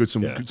 We're doing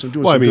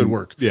good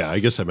work. Yeah, I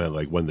guess I meant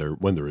like when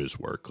there is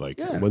work. Like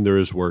when there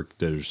is work,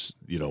 there's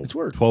it's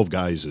work. 12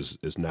 guys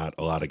is not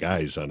a lot of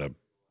guys on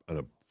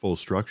a full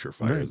structure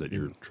fire that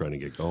you're trying to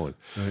get going.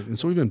 Right. And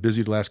so we've been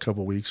busy the last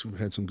couple of weeks. We've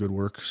had some good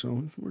work.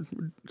 So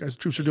guys, the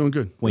troops are doing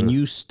good. When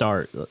you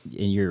start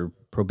and your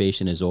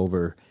probation is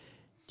over,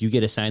 do you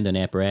get assigned an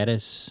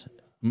apparatus?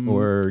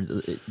 Or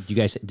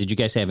did you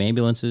guys have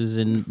ambulances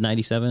in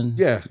 '97?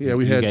 Yeah,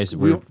 we had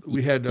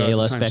we had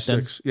ALS the time back then?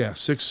 6. Yeah,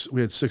 6. We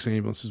had 6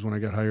 ambulances when I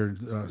got hired.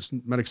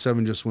 Medic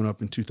 7 just went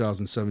up in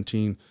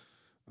 2017.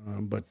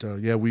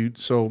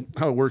 So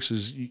how it works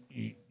is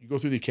you go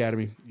through the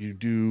academy, you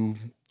do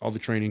all the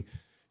training,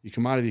 you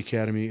come out of the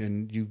academy,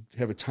 and you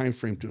have a time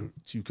frame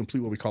to complete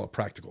what we call a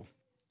practical.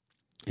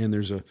 And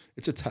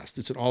it's a test.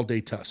 It's an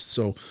all-day test.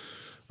 So.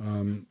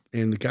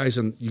 And the guys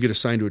you get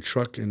assigned to a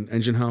truck and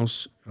engine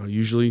house.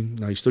 Usually,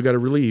 now you still got to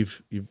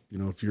relieve. You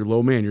know, if you're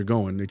low man, you're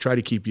going. They try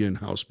to keep you in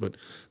house, but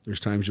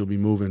there's times you'll be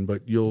moving.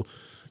 But you'll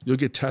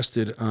get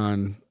tested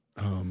on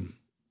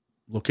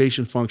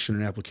location, function,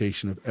 and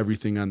application of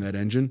everything on that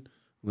engine.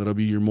 That'll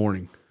be your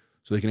morning,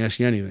 so they can ask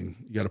you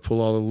anything. You got to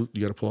pull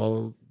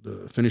all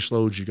the finish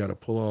loads. You got to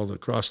pull all the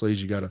cross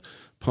lays. You got to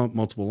pump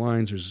multiple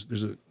lines.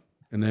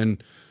 And then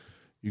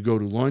you go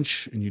to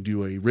lunch and you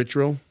do a RIT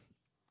drill.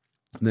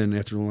 And then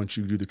after lunch,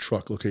 you do the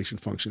truck location,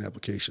 function,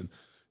 application.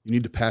 You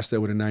need to pass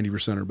that with a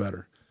 90% or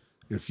better.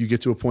 If you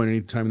get to a point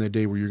any time in that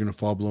day where you're going to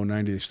fall below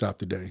 90, they stop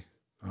the day.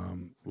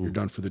 You're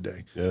done for the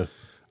day. Yeah.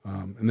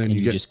 And then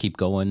you just keep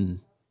going.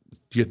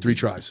 You get 3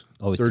 tries.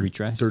 Oh, 3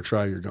 tries? Third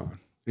try, you're gone.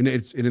 And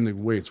in the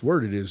way it's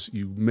worded is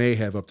you may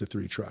have up to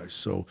 3 tries.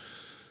 So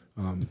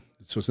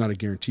it's not a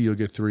guarantee you'll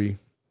get 3.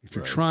 If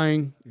you're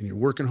trying and you're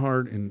working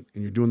hard and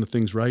you're doing the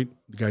things right,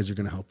 the guys are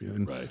going to help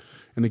you.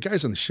 And the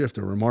guys on the shift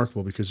are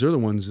remarkable because they're the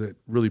ones that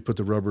really put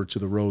the rubber to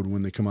the road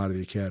when they come out of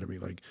the academy.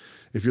 Like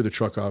if you're the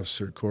truck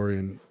officer, Corey,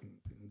 and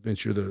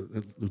Vince, you're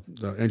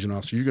the engine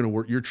officer, you're going to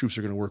work. Your troops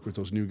are going to work with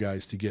those new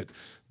guys to get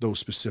those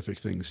specific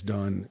things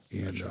done.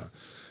 And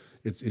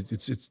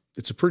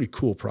it's a pretty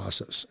cool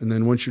process. And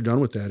then once you're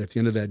done with that, at the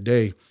end of that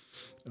day,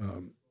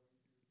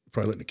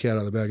 probably letting the cat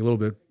out of the bag a little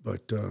bit,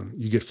 but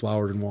you get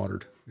floured and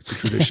watered. It's a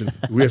tradition.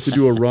 We have to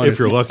do a run. If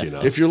you're lucky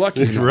enough. If you're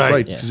lucky enough,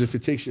 right. Yeah. Because if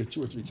it takes you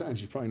 2 or 3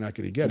 times, you're probably not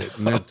going to get it.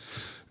 And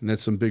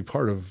that's some big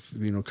part of,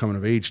 coming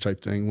of age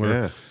type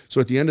thing. So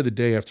at the end of the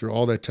day, after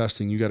all that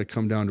testing, you got to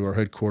come down to our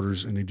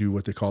headquarters and they do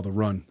what they call the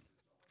run.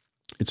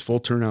 It's full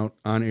turnout,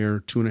 on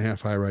air,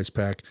 2.5 high-rise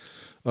pack,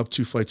 up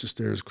 2 flights of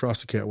stairs,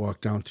 across the catwalk,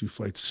 down 2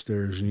 flights of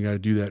stairs. And you got to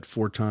do that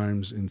 4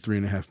 times in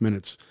 3.5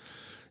 minutes.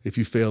 If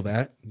you fail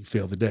that, you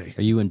fail the day.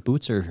 Are you in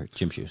boots or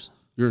gym shoes?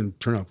 You're in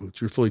turnout boots.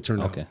 You're fully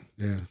turned out.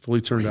 Yeah,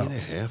 fully turned out.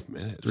 3.5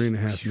 minutes.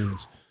 3.5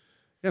 minutes.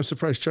 Yeah, I'm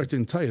surprised Chuck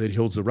didn't tell you that he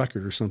holds the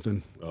record or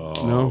something. Oh,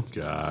 no?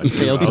 God. He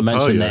failed to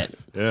mention that.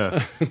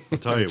 Yeah. I'll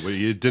tell you. But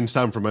you didn't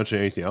stop him from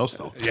mentioning anything else,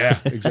 though. Yeah,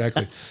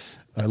 exactly.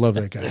 I love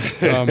that guy.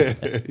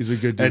 He's a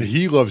good dude. And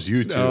he loves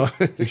you, too.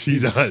 He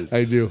does.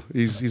 I do.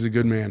 He's a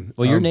good man.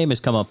 Well, your name has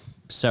come up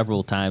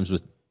several times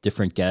with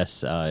different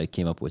guests. It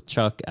came up with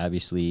Chuck,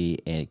 obviously,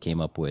 and it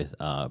came up with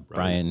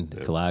Brian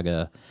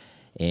Kalaga.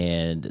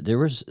 And there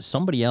was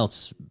somebody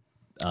else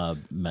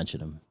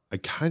mentioned him. I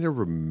kind of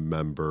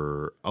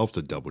remember. I'll have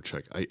to double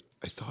check. I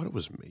thought it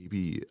was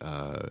maybe.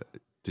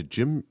 Did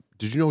you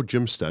know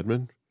Jim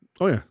Stedman?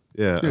 Oh yeah.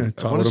 I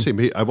want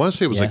to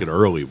say it was like an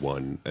early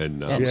one,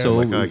 and so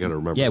I got to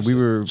remember. Yeah, we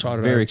were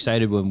very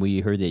excited when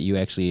we heard that you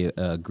actually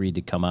agreed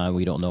to come on.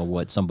 We don't know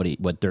what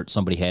dirt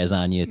somebody has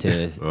on you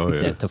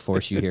to to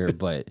force you here,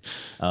 but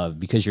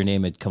because your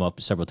name had come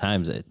up several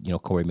times,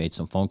 Corey made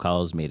some phone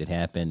calls, made it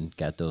happen,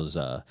 got those.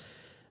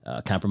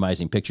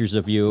 Compromising pictures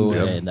of you,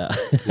 and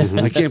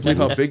I can't believe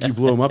how big you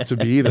blew them up to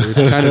be either.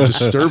 It's kind of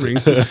disturbing.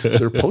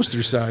 They're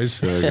poster size.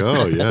 There you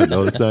go. Yeah,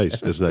 no, it's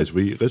nice. It's nice.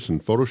 Listen.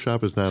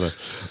 Photoshop is not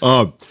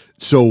a.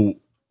 So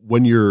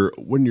when you're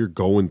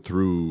going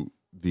through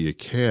the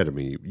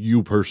academy,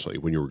 you personally,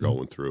 when you were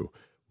going through,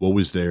 what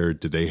was there?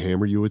 Did they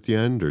hammer you at the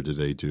end, or did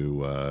they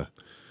do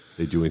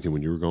anything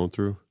when you were going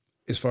through?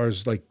 As far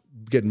as like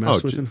getting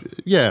messed with them?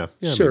 Yeah.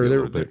 Sure.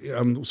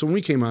 So when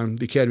we came on,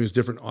 the academy was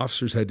different.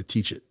 Officers had to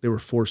teach it. They were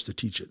forced to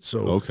teach it.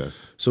 So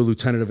So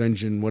lieutenant of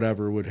engine,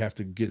 whatever, would have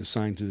to get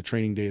assigned to the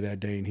training day that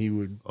day, and he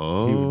would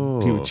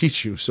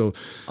teach you. So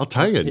I'll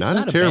tell you,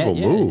 not a terrible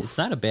move. It's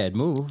not a bad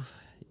move.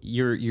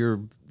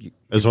 You're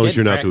as long as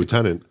you're not the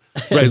lieutenant.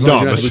 Right. As long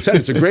as you're not the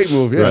lieutenant, it's a great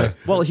move. Yeah. Right.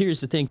 Well,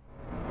 here's the thing.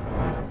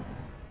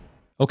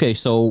 Okay,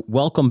 so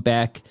welcome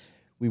back.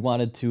 We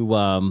wanted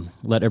to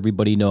let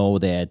everybody know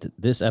that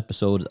this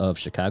episode of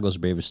Chicago's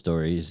Bravest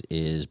Stories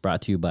is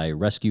brought to you by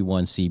Rescue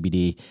One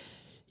CBD.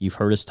 You've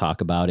heard us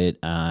talk about it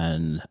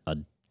on a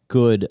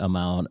good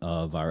amount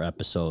of our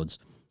episodes.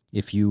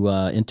 If you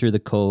enter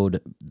the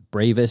code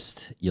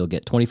BRAVEST, you'll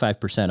get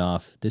 25%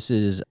 off. This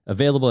is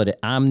available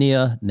at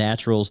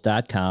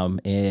omnianaturals.com.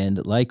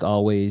 And like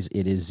always,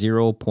 it is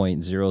 0.00%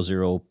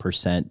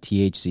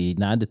 THC,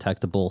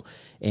 non-detectable.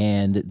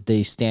 And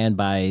they stand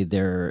by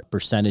their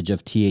percentage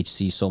of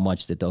THC so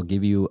much that they'll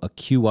give you a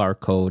QR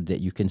code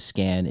that you can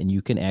scan, and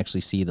you can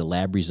actually see the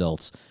lab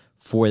results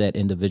for that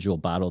individual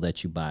bottle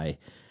that you buy.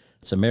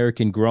 It's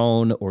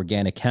American-grown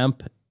organic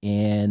hemp.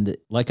 And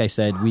like I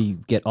said, we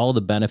get all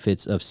the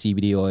benefits of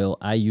CBD oil.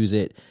 I use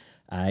it.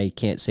 I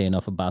can't say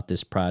enough about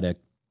this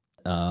product.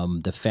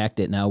 The fact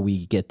that now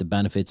we get the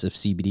benefits of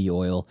CBD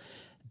oil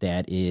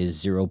that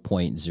is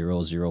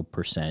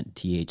 0.00%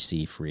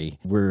 THC free.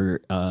 We're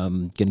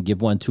going to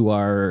give one to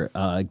our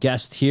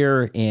guest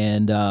here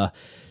and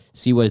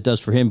see what it does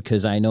for him,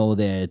 because I know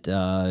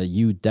that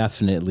you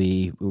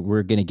definitely,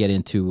 we're going to get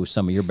into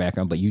some of your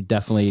background, but you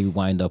definitely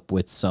wind up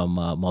with some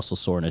muscle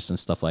soreness and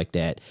stuff like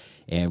that.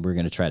 And we're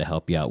going to try to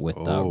help you out with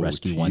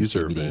Rescue One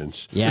CBD.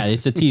 Vince. Yeah,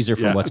 it's a teaser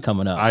for what's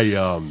coming up.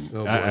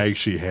 I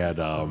actually had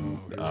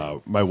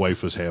my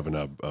wife was having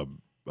a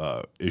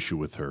issue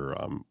with her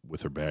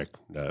back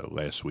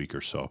last week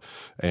or so,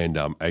 and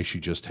I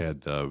actually just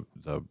had the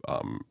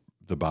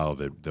bottle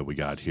that we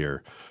got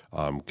here,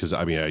 because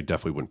I mean I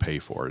definitely wouldn't pay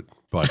for it,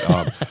 but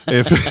I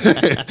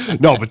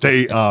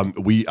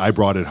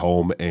brought it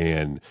home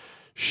and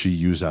she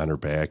used on her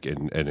back,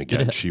 and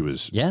again she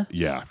was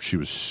she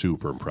was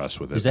super impressed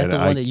with it. Is that the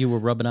one that you were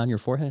rubbing on your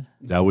forehead?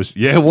 That was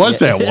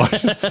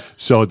that one.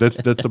 So that's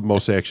the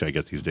most action I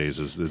get these days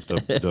is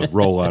the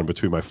roll on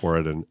between my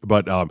forehead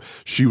but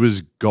she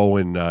was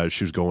going at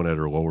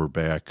her lower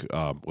back,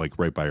 like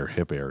right by her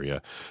hip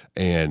area,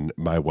 and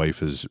my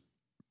wife is,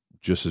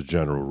 just as a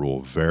general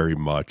rule, very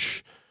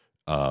much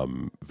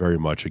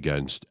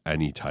against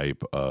any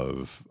type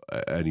of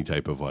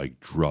like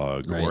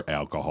drug or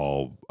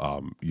alcohol,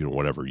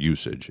 whatever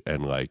usage.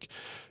 And like,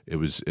 it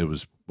was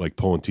like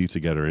pulling teeth to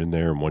get her in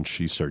there. And once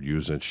she started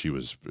using it, she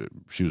was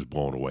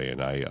blown away.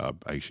 And I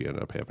actually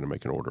ended up having to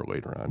make an order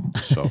later on.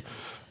 So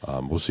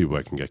we'll see what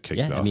I can get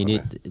kicked off. I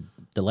mean,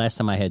 the last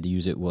time I had to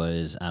use it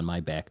was on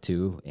my back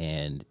too,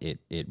 and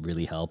it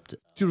really helped.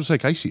 It was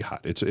like icy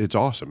hot. It's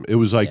awesome. It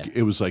was like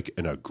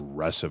an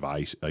aggressive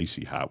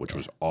icy hot, which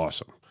was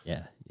awesome.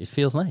 Yeah, it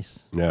feels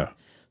nice. Yeah.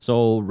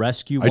 So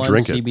Rescue One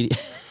CBD.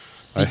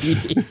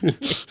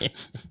 CBD.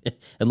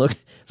 And look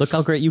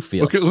how great you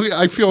feel. Look,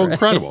 I feel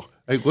incredible.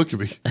 Hey, look at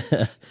me.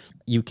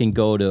 You can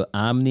go to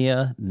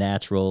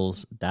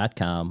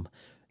omnianaturals.com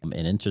and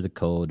enter the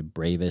code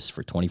BRAVES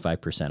for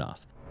 25%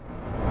 off.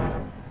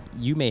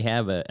 You may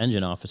have an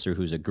engine officer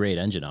who's a great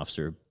engine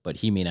officer, but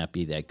he may not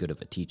be that good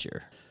of a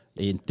teacher.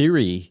 In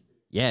theory,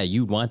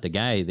 you want the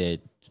guy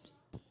that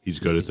he's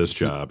good at this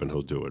job and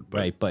he'll do it.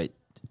 Right, but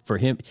for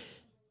him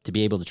to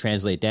be able to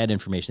translate that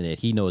information that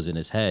he knows in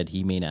his head,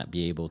 he may not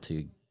be able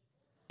to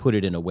put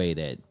it in a way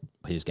that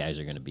his guys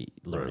are going to be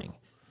learning. Right.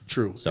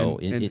 True. So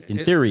in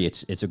theory,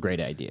 it's a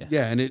great idea.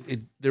 Yeah,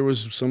 and there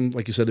was some,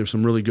 like you said, there's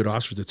some really good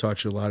officers that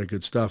taught you a lot of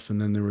good stuff, and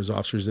then there was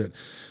officers that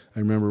I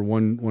remember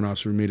one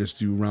officer made us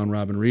do round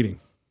robin reading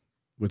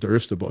with the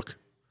IRFSTA book.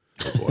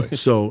 Oh boy!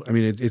 So I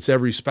mean, it's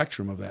every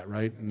spectrum of that,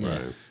 right? And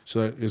right.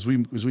 So that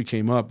as we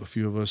came up, a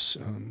few of us,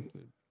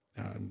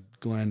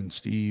 Glenn and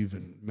Steve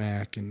and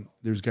Mac, and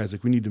there's guys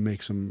like we need to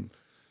make some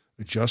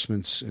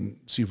adjustments and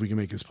see if we can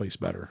make this place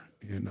better.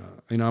 And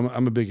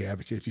I'm a big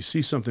advocate. If you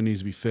see something needs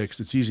to be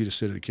fixed, it's easy to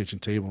sit at a kitchen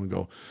table and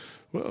go,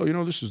 well,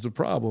 this is the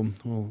problem.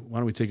 Well, why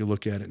don't we take a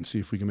look at it and see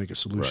if we can make a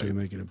solution to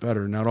making it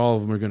better? Not all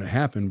of them are going to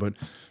happen, but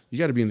you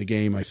got to be in the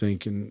game, I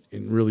think, and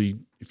really,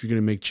 if you're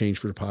going to make change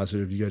for the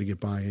positive, you got to get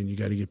buy-in, you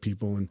got to get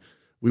people, and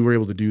we were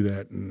able to do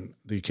that. And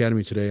the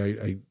academy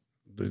today,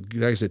 the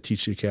guys that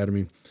teach the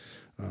academy,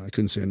 I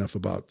couldn't say enough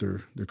about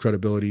their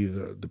credibility,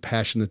 the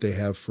passion that they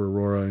have for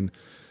Aurora. And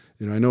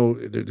I know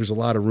there's a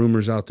lot of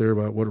rumors out there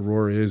about what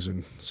Aurora is,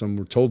 and some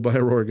were told by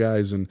Aurora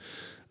guys, and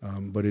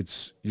but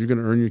you're going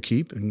to earn your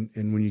keep, and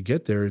when you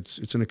get there,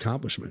 it's an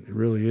accomplishment. It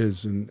really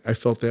is. And I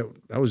felt that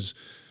I was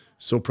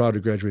so proud to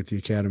graduate the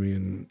academy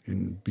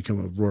and become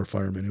a Aurora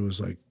fireman. It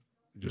was like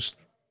just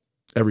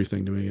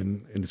everything to me,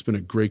 and it's been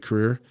a great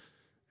career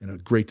and a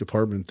great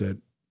department that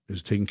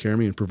is taking care of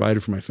me and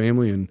provided for my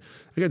family, and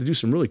I got to do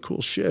some really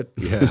cool shit.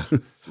 Yeah.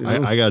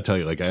 I got to tell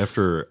you, like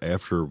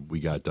after we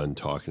got done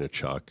talking to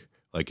Chuck,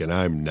 like, and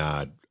I'm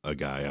not a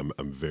guy,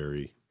 I'm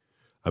very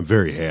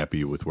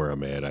happy with where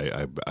I'm at.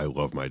 I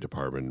love my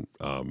department.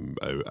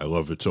 I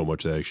love it so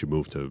much that I actually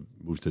moved to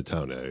the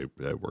town I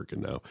work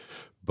in now.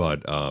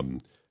 But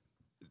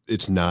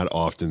it's not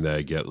often that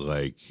I get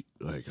like,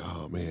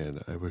 oh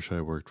man, I wish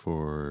I worked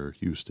for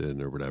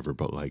Houston or whatever.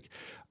 But like,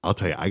 I'll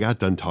tell you, I got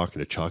done talking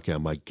to Chuck and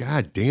I'm like,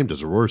 God damn,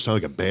 does Aurora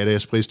sound like a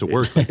badass place to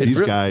work? Like,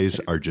 these guys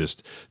are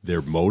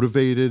they're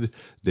motivated.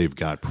 They've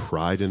got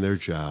pride in their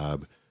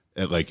job.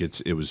 And like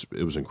it was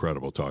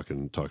incredible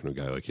talking to a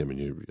guy like him,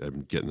 and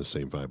I'm getting the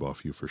same vibe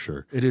off you for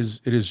sure. It's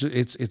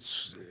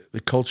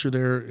the culture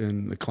there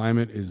and the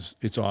climate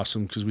it's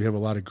awesome because we have a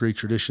lot of great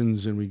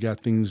traditions and we got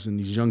things in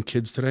these young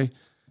kids today.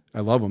 I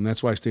love them.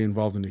 That's why I stay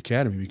involved in the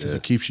academy because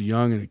it keeps you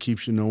young and it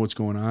keeps you know what's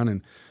going on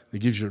and it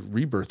gives you a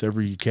rebirth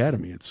every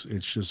academy. It's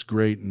just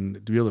great, and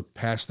to be able to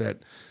pass that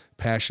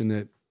passion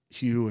that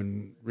Hugh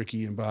and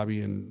Ricky and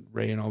Bobby and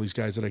Ray and all these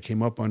guys that I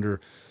came up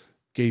under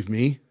gave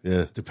me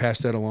to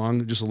pass that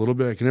along just a little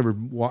bit. I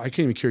can't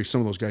even carry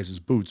some of those guys'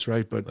 boots,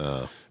 right?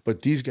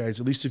 But these guys,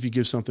 at least if you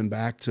give something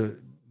back to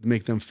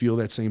make them feel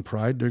that same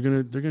pride, they're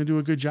gonna do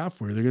a good job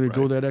for you. They're gonna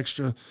go that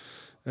extra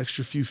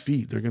extra few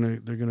feet. They're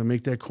gonna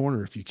make that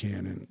corner if you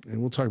can,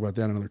 and we'll talk about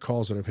that on other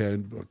calls that I've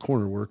had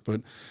corner work.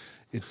 But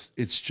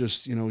it's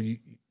just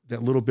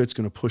that little bit's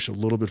going to push a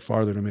little bit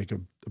farther to make a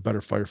better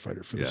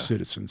firefighter for the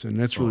citizens, and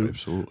that's really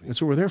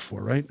that's what we're there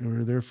for, right? And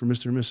we're there for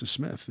Mr. and Mrs.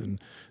 Smith,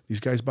 and these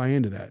guys buy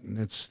into that, and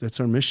that's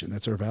our mission,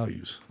 that's our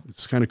values.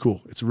 It's kind of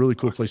cool. It's a really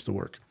cool place to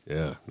work.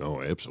 Yeah,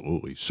 no,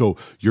 absolutely. So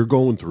you're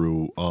going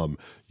through,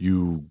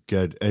 you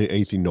get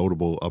anything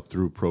notable up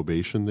through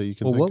probation that you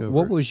can think of?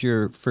 What was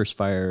your first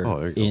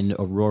fire in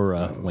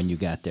Aurora when you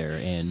got there?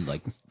 And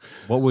like,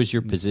 what was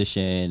your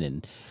position,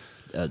 and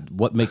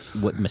what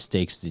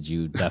mistakes did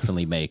you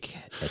definitely make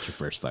at your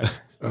first fire?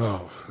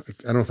 Oh, I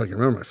don't know if I can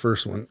remember my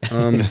first one.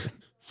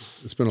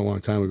 It's been a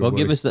long time ago. Well,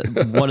 give us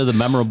one of the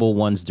memorable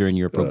ones during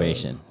your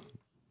probation.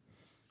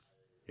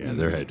 Yeah,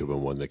 there had to have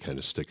been one that kind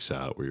of sticks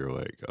out where you're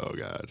like, oh,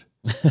 God,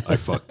 I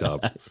fucked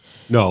up.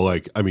 No,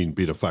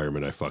 being a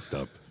fireman, I fucked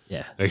up.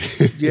 Yeah.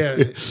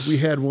 Yeah, we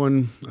had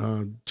one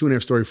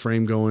 2.5-story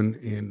frame going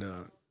in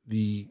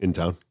In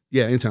town?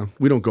 Yeah, in town.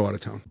 We don't go out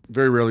of town.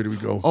 Very rarely do we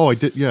go. Oh, I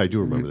did. Yeah, I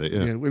do remember that.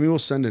 Yeah. I mean, we'll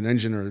send an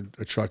engine or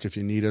a truck if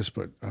you need us,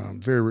 but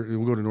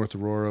we'll go to North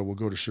Aurora. We'll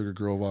go to Sugar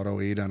Grove,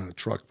 Auto 8 on a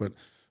truck, but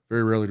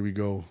very rarely do we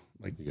go.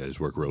 Like, you guys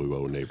work really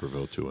well in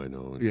Naperville too, I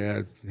know.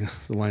 Yeah,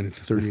 the line at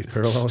the 38th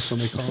parallel, some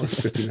they call it,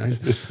 59.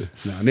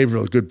 No,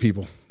 Naperville is good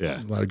people.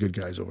 Yeah, a lot of good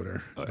guys over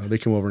there. They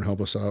come over and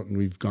help us out, and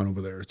we've gone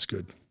over there. It's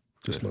good.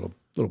 Just little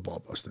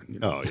ball busting.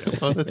 Oh yeah,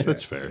 well,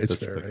 that's fair. It's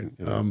fair, right?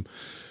 You know?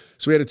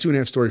 So we had a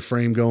 2.5-story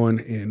frame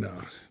going, and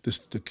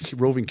the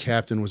roving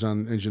captain was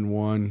on engine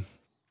 1,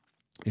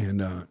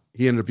 and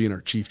he ended up being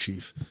our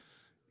chief.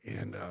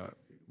 And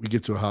we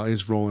get to a house.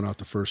 He's rolling out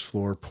the first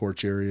floor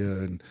porch area,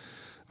 and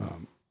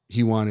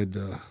he wanted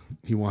the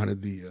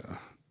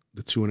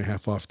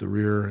 2.5 off the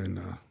rear,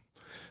 and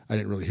I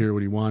didn't really hear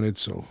what he wanted,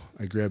 so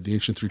I grabbed the 1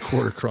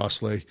 3/4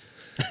 cross lay,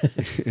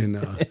 and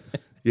that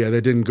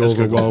didn't go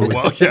over well.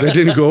 That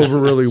didn't go over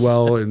really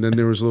well, and then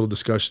there was a little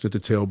discussion at the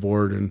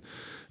tailboard, and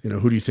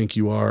who do you think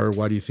you are?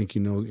 Why do you think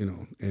you know?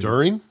 And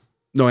during?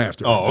 No,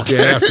 after. Oh, okay.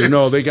 Yeah, after.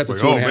 No, they got the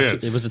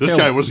 2.5. It was this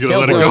guy wasn't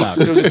going to let it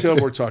go. It was a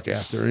tailboard talk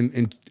after,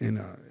 and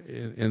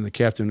the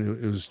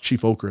captain, it was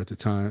Chief Oker at the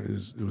time.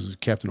 It was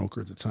Captain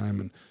Oker at the time,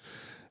 and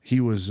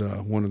he was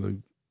one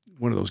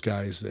of those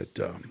guys that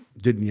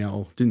didn't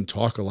yell, didn't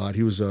talk a lot.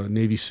 He was a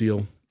Navy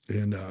SEAL,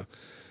 and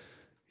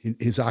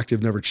his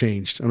octave never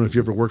changed. I don't know if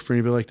you ever worked for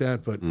anybody like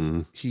that, but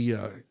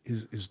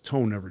his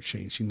tone never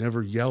changed. He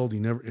never yelled.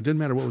 It didn't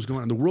matter what was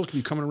going on. The world could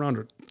be coming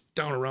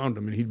down around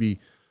him, and he'd be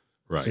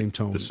same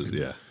tone. I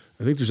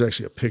think there's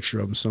actually a picture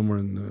of him somewhere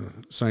in the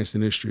science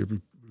and history of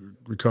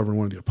recovering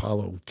one of the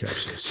Apollo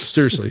capsules.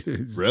 Seriously.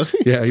 Really?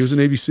 Yeah, he was a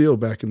Navy SEAL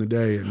back in the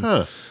day, and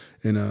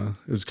it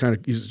was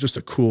he's just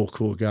a cool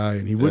guy,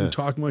 and he wouldn't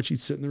talk much.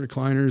 He'd sit in the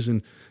recliners,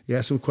 and you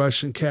ask him a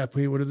question, Cap,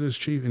 hey, what is this,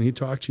 Chief? And he'd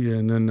talk to you,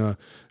 and then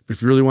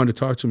if you really wanted to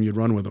talk to him, you'd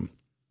run with him.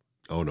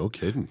 Oh, no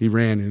kidding. He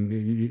ran, and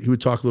he would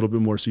talk a little bit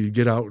more, so you'd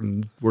get out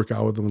and work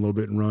out with him a little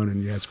bit and run,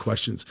 and you ask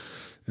questions.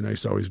 And I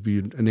used to always be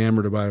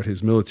enamored about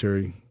his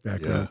military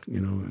background,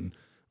 and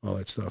all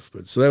that stuff.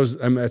 But so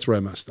that's where I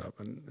messed up,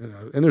 and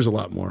there's a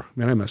lot more.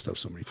 Man, I messed up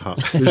so many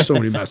times. There's so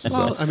many messes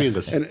up. I mean,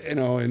 listen,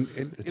 and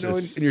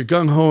you're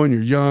gung ho, and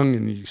you're young,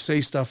 and you say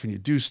stuff, and you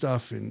do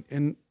stuff,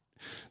 and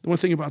the one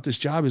thing about this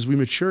job is we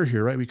mature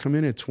here, right? We come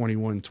in at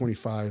 21,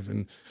 25,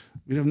 and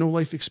we have no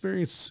life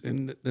experience,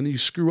 and then you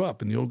screw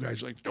up, and the old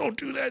guy's like, "Don't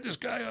do that, this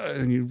guy,"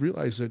 and you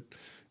realize that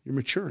you're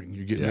maturing.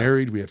 You get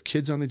married, we have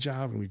kids on the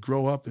job, and we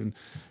grow up, and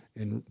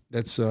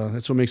that's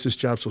what makes this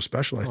job so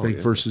special, I think,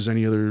 versus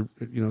any other.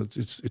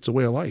 It's a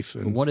way of life.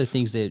 And one of the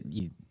things that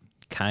you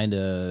kind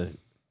of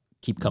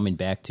keep coming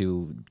back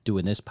to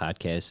doing this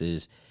podcast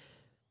is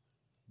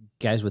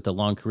guys with the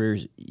long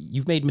careers.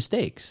 You've made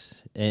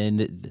mistakes,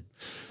 and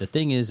the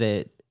thing is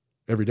that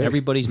every day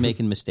everybody's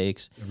making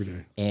mistakes every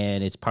day,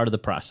 and it's part of the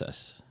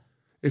process.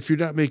 If you're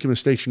not making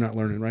mistakes, you're not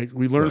learning, right?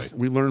 We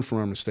learn from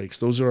our mistakes.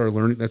 Those are our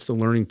learning. That's the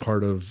learning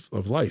part of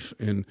life.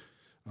 And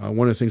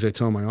one of the things I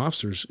tell my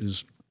officers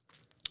is,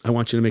 I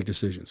want you to make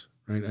decisions,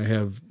 right? I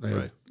have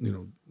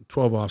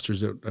 12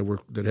 officers that I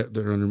work that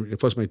are under me,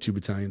 plus my 2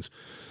 battalions,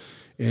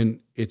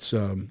 and it's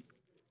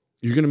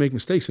you're going to make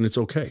mistakes, and it's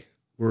okay.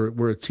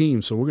 We're a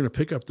team, so we're going to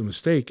pick up the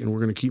mistake, and we're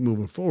going to keep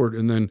moving forward,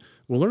 and then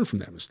we'll learn from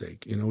that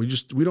mistake.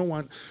 We don't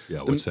want.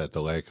 Yeah, what's that?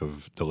 The lack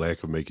of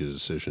making a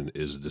decision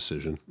is a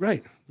decision.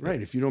 Right.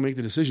 If you don't make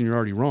the decision, you're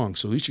already wrong.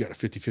 So at least you got a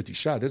 50-50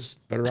 shot. That's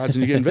better odds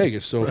than you get in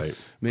Vegas. So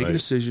make a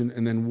decision,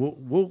 and then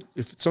we'll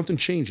if something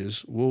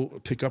changes, we'll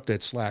pick up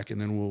that slack, and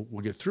then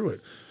we'll get through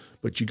it.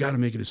 But you got to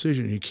make a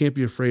decision, and you can't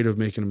be afraid of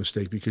making a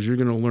mistake, because you're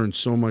going to learn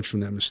so much from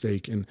that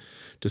mistake. And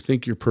to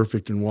think you're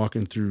perfect and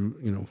walking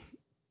through,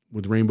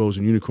 with rainbows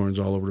and unicorns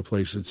all over the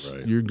place,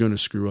 you're going to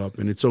screw up,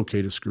 and it's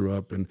okay to screw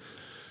up. And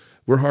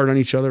we're hard on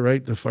each other,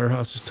 right? The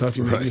firehouse is tough.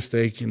 You make a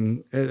mistake,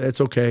 and that's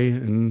okay.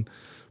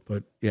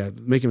 But yeah,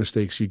 making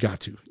mistakes, you got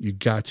to,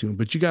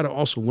 but you got to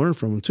also learn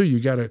from them too. You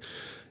got to,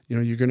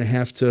 you're going to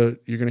have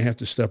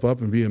to step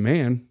up and be a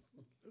man.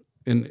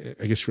 And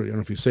I guess, I don't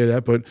know if you say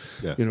that, but,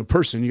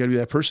 person, you got to be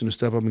that person to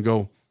step up and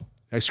go,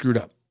 I screwed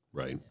up.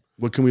 Right.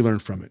 What can we learn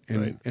from it?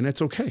 And Right. and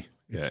that's okay.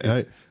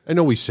 Yeah, I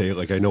know we say it,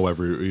 like, I know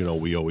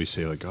we always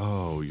say, like,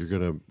 oh, you're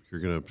gonna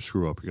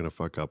screw up, you're gonna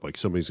fuck up, like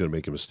somebody's gonna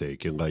make a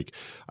mistake, and like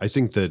I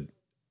think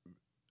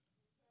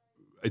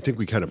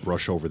we kind of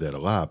brush over that a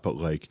lot, but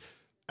like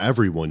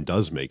everyone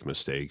does make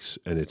mistakes,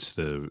 and it's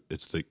the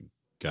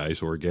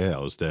guys or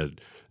gals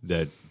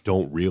that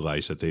don't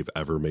realize that they've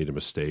ever made a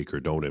mistake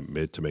or don't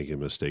admit to making a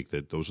mistake,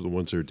 that those are the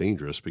ones that are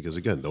dangerous, because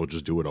again, they'll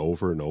just do it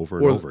over and over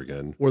and over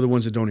again. Or the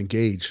ones that don't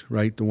engage,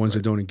 right? The ones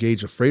that don't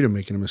engage, afraid of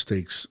making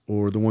mistakes,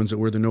 or the ones that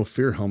wear the no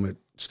fear helmet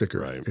sticker.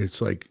 Right.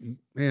 It's like,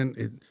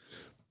 man,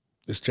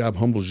 this job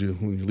humbles you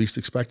when you least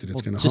expect it.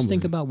 It's going to humble Just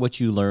think about what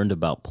you learned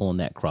about pulling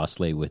that cross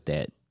lay with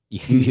that,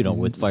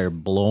 with fire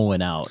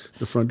blowing out.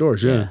 the front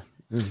doors. Yeah.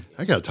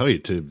 I gotta tell you,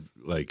 to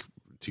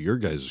your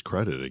guys'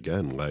 credit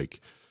again,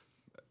 like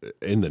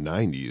in the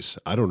 90s,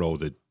 I don't know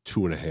that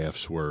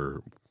 2.5s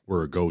were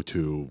a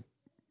go-to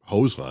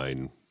hose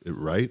line,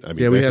 right? I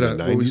mean, Yeah, we back had in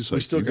the 90s, we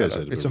like, still you got guys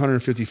had it's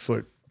 150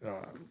 foot.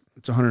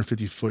 It's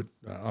 150 foot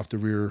off the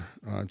rear.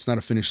 It's not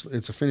a finished.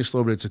 It's a finished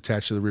load, but it's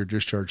attached to the rear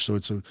discharge, so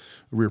it's a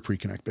rear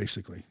pre-connect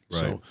basically. Right.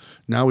 So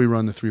now we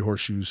run the 3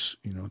 horseshoes,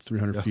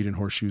 300 feet in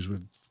horseshoes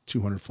with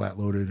 200 flat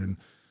loaded, and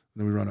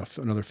then we run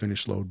another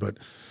finished load. But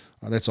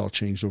that's all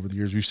changed over the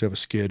years. We used to have a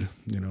skid,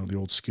 the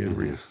old skid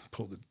where you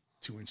pull the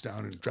 2-inch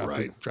down and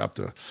drop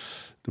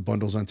the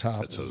bundles on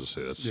top. That's what I was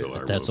gonna say. That's still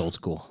our That's move. old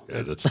school.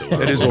 Yeah, that's still our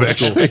That is move, old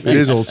school. actually. It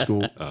is old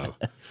school. Oh.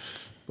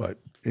 But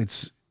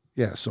it's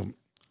so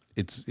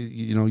it's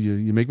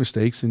you make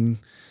mistakes and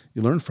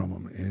you learn from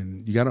them,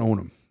 and you got to own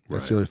them.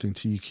 That's the other thing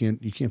too. You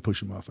can't push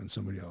them off on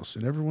somebody else,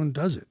 and everyone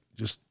does it.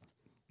 Just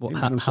Well,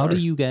 I'm how do sorry.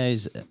 you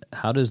guys?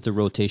 How does the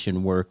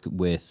rotation work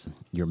with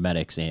your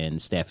medics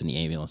and staff in the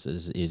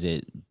ambulances? Is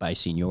it by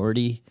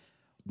seniority?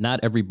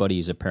 Not everybody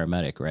is a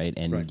paramedic, right?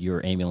 And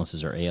your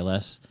ambulances are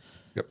ALS.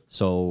 Yep.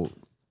 So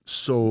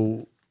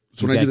so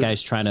you when I got do that,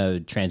 guys trying to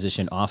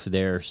transition off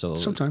there. So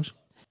sometimes,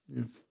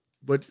 yeah.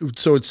 But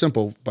so it's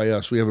simple by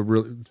us. We have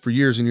for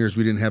years and years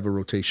we didn't have a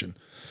rotation.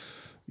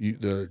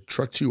 The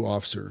truck 2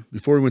 officer,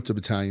 before we went to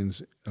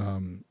battalions,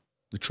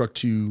 the truck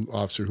 2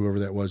 officer, whoever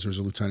that was, there's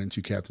a lieutenant and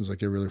 2 captains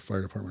like every other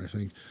fire department, I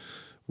think,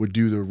 would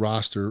do the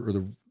roster or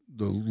the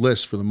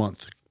list for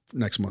the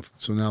next month.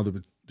 So now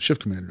the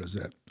shift commander does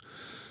that.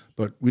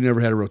 But we never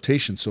had a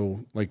rotation.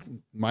 So like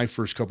my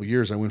first couple of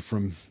years, I went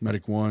from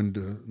medic 1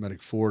 to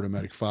medic 4 to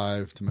medic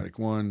 5 to medic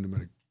 1 to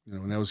medic,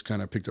 and that was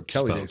kind of picked up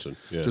Kelly days.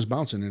 Just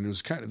bouncing. And it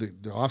was kind of,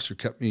 the officer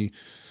kept me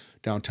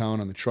downtown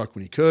on the truck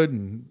when he could,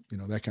 and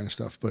that kind of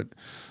stuff. But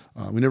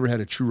we never had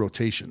a true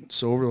rotation.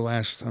 So over the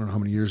last, I don't know how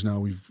many years now,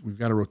 we've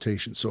got a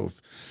rotation. So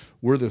if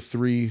we're the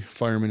 3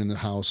 firemen in the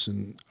house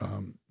and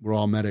we're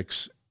all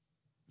medics,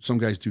 some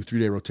guys do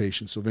 3-day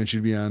rotations. So eventually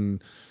you'd be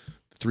on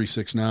 3,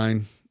 6,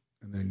 9,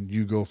 and then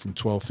you go from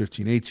 12,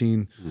 15,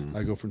 18.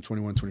 I go from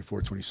 21,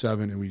 24,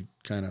 27, and we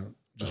kind of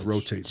just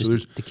rotate. So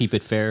there's to keep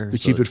it fair.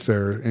 keep it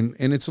fair, and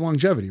it's a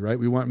longevity, right?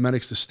 We want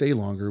medics to stay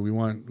longer. We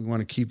want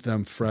to keep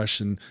them fresh,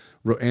 and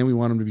we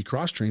want them to be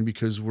cross trained,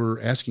 because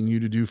we're asking you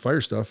to do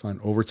fire stuff on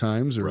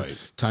overtimes or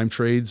time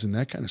trades and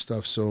that kind of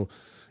stuff. So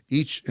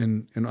each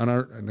and on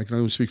our, and I can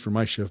only speak for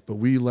my shift, but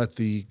we let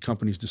the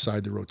companies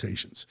decide the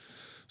rotations.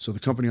 So the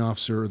company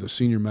officer or the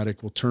senior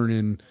medic will turn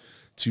in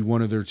to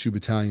one of their 2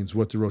 battalions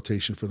what the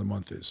rotation for the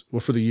month is. Well,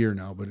 for the year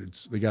now, but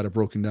they got it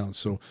broken down.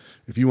 So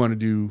if you want to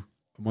do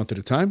a month at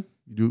a time,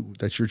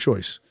 that's your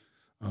choice.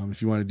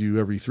 If you want to do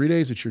every 3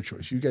 days, it's your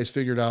choice. You guys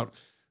figure it out,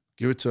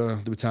 give it to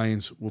the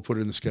battalions, we'll put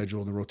it in the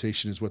schedule, and the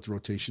rotation is what the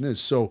rotation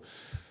is. So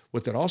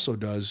what that also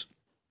does,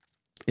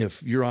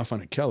 if you're off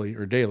on a Kelly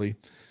or daily,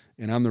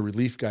 and I'm the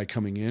relief guy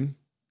coming in,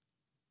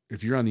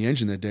 if you're on the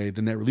engine that day,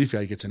 then that relief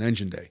guy gets an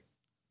engine day,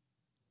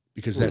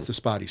 because that's the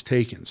spot he's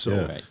taken.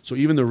 So, so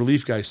even the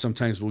relief guys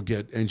sometimes will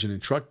get engine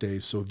and truck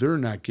days, so they're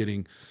not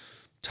getting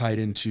tied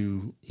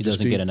into. He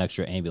doesn't get an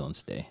extra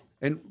ambulance day.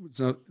 And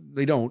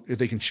they don't, if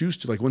they can choose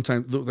to. Like one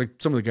time, like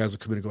some of the guys will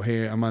come in and go,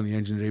 "Hey, I'm on the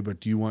engine today, but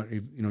do you want,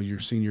 you're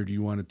senior, do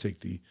you want to take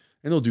the?"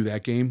 And they'll do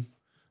that game.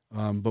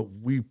 But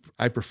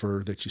I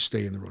prefer that you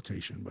stay in the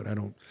rotation. But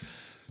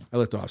I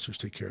let the officers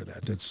take care of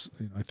that. That's,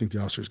 I think the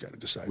officers got to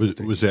decide.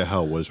 Was that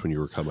how it was when you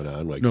were coming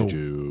on? Like, no, did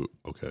you?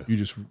 Okay, you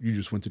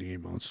just went to the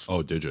ambulance.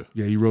 Oh, did you?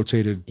 Yeah, you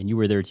rotated. And you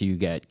were there till you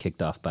got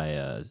kicked off by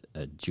a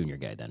junior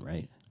guy, then,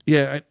 right?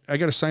 Yeah, I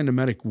got assigned to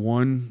Medic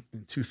 1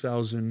 in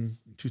 2000,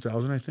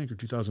 I think, or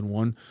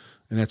 2001,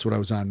 and that's what I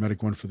was on,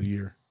 Medic 1 for the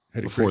year.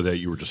 Before that,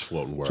 you were just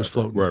floating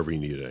wherever you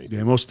needed anything.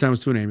 Yeah, most of the time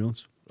it's to an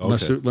ambulance,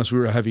 unless we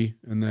were heavy,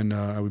 and then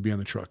I would be on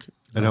the truck.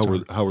 And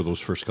how were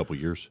those first couple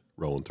of years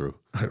rolling through?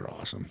 They were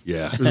awesome.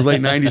 Yeah, it was the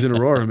late '90s in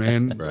Aurora,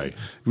 man. Right.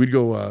 We'd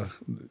go.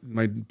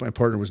 My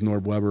partner was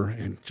Norb Weber,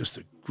 and just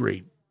a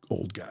great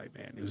old guy,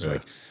 man. It was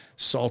like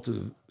salt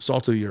of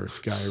the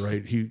earth guy,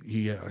 right?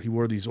 He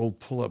wore these old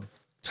pull up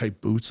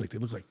type boots, like they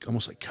looked like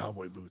almost like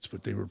cowboy boots,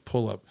 but they were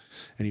pull up,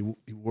 and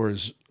he wore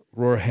his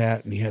Aurora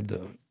hat, and he had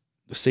the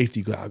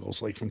safety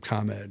goggles like from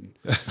ComEd.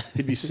 And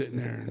he'd be sitting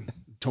there and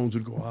tones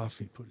would go off.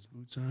 He'd put his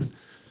boots on.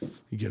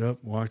 He'd get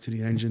up, walk to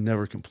the engine,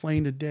 never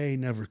complained a day,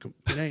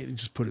 he'd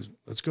just put his,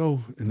 let's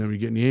go. And then we'd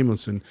get in the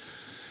ambulance and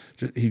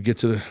he'd get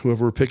to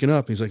whoever we're picking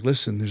up. He's like,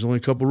 listen, there's only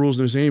a couple rules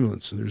in this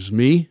ambulance. There's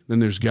me, then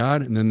there's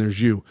God, and then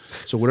there's you.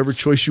 So whatever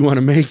choice you want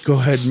to make, go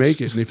ahead and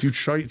make it. And if you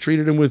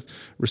treated him with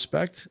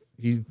respect,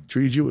 he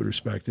treated you with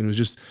respect. And it was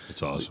just,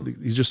 it's awesome.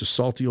 He's just a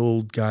salty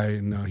old guy.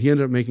 And he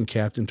ended up making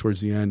captain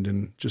towards the end,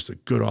 and just a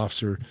good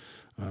officer.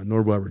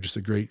 Nord Weber, just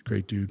a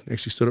great dude.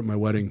 Actually stood at my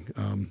wedding.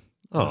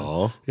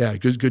 Yeah,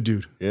 good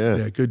dude.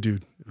 Yeah, good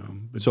dude.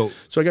 So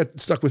I got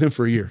stuck with him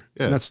for a year.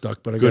 Yeah. Not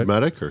stuck, but I good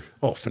got medic or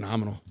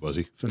phenomenal. Was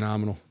he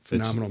phenomenal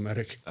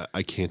medic?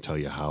 I can't tell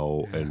you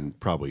how, and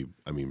probably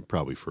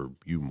for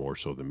you more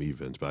so than me,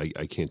 Vince. But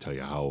I can't tell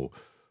you how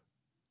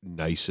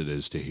nice it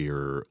is to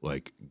hear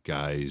like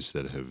guys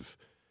that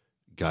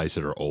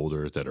are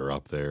older that are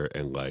up there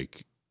and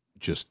like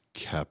just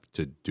kept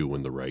to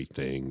doing the right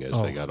thing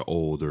as they got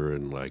older.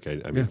 And like I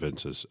mean,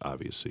 Vince is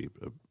obviously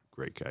a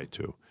great guy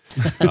too.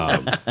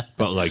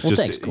 But like, well,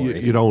 just thanks,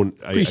 you don't.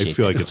 I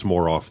feel like it's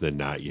more often than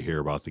not you hear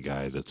about the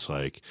guy that's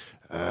like,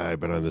 I've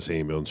been on this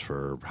ambulance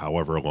for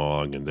however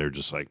long, and they're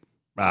just like,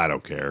 I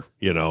don't care,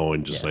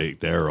 and just like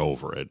they're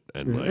over it.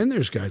 And like, and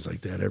there's guys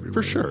like that everywhere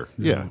for sure.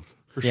 Yeah.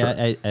 For sure.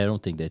 I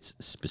don't think that's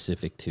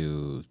specific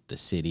to the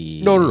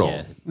city. No,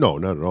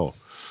 not at all.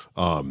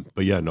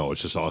 But yeah, no,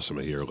 it's just awesome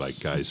to hear like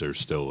guys are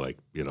still like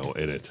in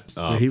it.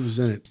 He was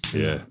in it.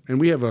 Yeah, and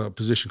we have a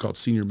position called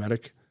senior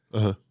medic.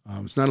 Uh-huh.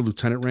 It's not a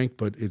lieutenant rank,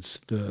 but it's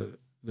the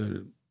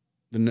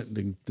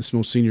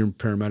most senior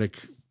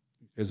paramedic.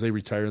 As they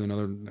retire,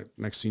 the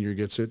next senior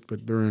gets it.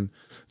 But they're in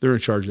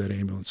charge of that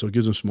ambulance, so it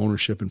gives them some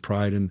ownership and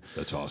pride in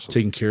that's awesome.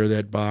 Taking care of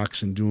that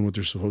box and doing what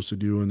they're supposed to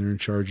do. And they're in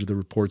charge of the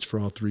reports for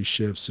all 3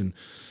 shifts. And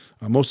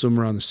most of them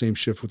are on the same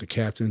shift with the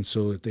captain,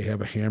 so that they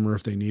have a hammer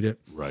if they need it.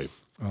 Right.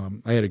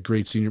 I had a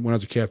great senior when I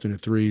was a captain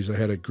at 3s. I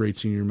had a great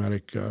senior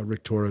medic,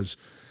 Rick Torres.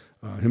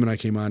 Him and I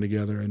came on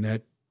together, and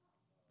that.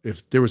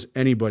 If there was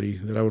anybody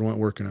that I would want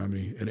working on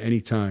me at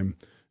any time,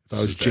 if I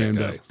was jammed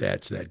up,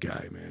 that's that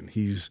guy, man.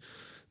 He's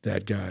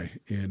that guy.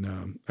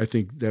 And I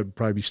think that would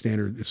probably be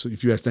standard.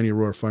 If you asked any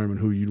Aurora fireman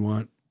who you'd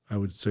want, I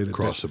would say that.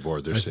 Across the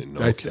board, they're saying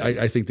no.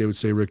 I think they would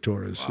say Rick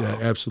Torres. Wow. Yeah,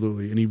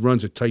 absolutely. And he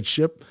runs a tight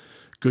ship,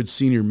 good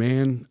senior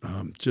man.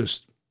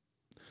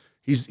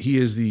 He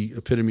is the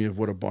epitome of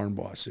what a barn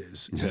boss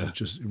is. Yeah.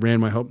 Just ran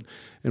my help.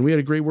 And we had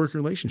a great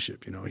working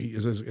relationship. He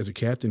as a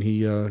captain,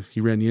 he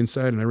ran the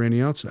inside and I ran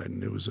the outside.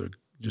 And it was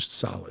just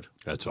solid.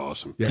 That's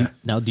awesome. Yeah.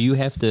 Now, do you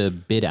have to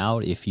bid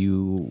out if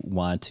you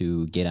want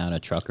to get on a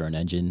truck or an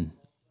engine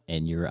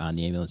and you're on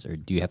the ambulance, or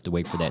do you have to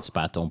wait for that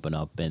spot to open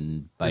up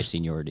and by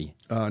seniority?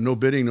 No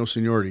bidding, no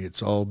seniority.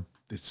 It's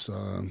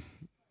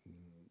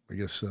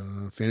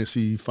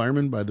fantasy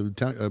fireman by the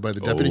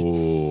deputy.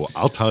 Oh,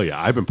 I'll tell you,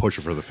 I've been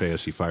pushing for the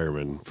fantasy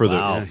fireman for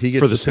Wow.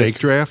 the snake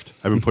draft.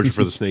 I've been pushing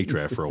for the snake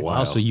draft for a while.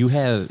 Wow, so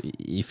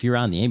if you're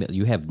on the ambulance,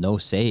 you have no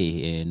say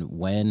in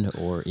when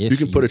or if you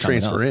can put a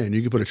transfer in.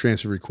 You can put a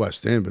transfer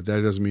request in, but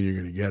that doesn't mean you're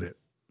going to get it.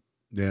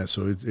 Yeah,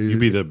 so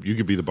you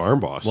could be the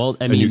barn boss. Well,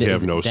 I mean, and you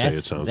have no say.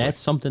 It sounds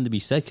that's something to be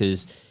said,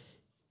 because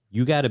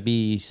you got to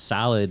be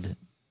solid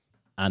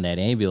on that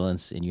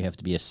ambulance, and you have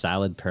to be a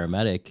solid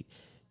paramedic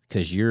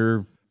because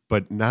you're.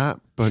 But not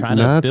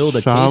build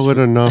a solid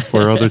enough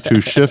for other 2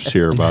 shifts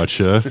hear about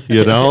you.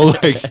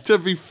 Like, to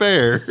be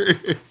fair.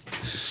 I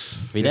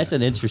mean, that's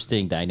an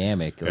interesting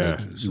dynamic.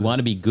 Like, you want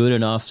to be good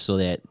enough so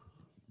that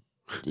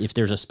if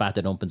there's a spot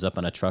that opens up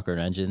on a truck or an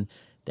engine,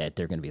 that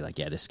they're going to be like,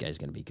 yeah, this guy's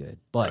going to be good.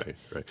 But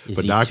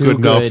but not good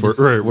enough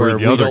where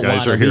the other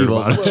guys are hearing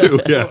about it too.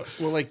 Yeah.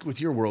 Well, like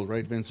with your world,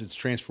 right, Vince, it's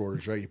transfer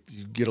orders, right?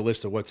 You get a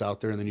list of what's out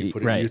there, and then you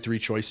put in your 3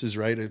 choices,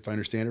 right? If I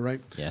understand it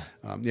right. Yeah.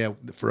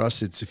 For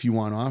us, it's if you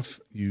want off,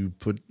 you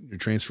put your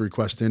transfer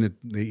request in.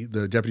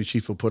 The deputy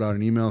chief will put out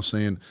an email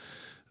saying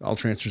all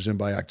transfers in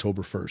by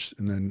October 1st,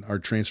 and then our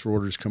transfer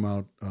orders come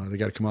out. They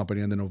got to come out by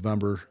the end of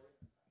November,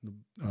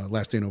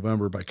 last day of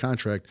November by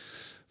contract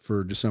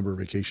for December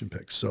vacation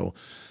picks. So.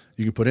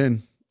 You can put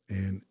in,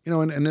 and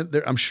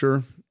I'm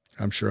sure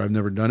I've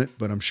never done it,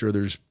 but I'm sure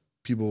there's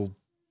people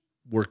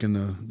working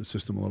the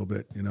system a little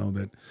bit,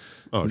 that.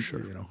 Oh,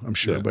 sure. I'm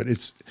sure, but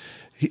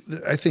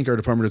I think our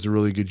department does a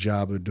really good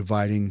job of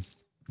dividing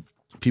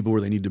people where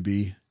they need to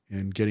be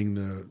and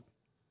getting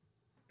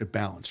it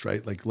balanced,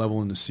 right? Like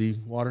level in the sea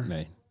water.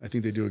 Right. I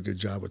think they do a good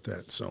job with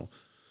that. So,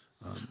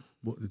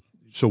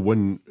 so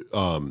going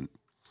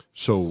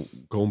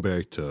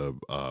back to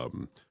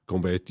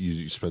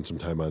you spent some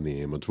time on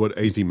the ambulance.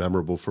 Anything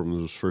memorable from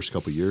those first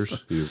couple of years?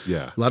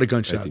 A lot of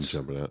gunshots.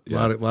 Jumping out.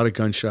 Yeah. A lot of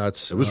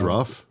gunshots. It was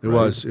rough. It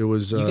was.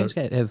 You guys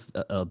have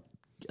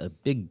a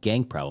big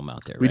gang problem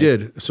out there, right? We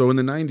did. So in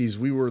the 90s,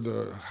 we were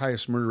the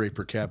highest murder rate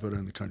per capita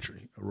in the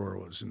country. Aurora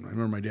was. And I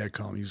remember my dad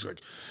calling me. He's like,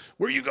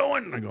 "Where are you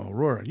going?" And I go,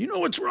 "Aurora. You know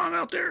what's wrong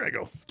out there?" I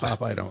go,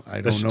 "Pop, I don't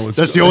know.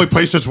 That's the only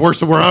place that's worse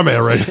than where I'm at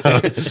right now."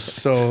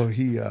 So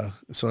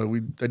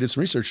I did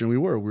some research, and we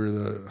were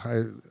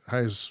the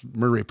highest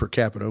murder rate per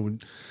capita.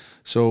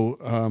 So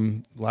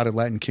a lot of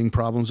Latin King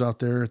problems out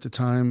there at the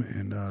time,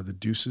 and the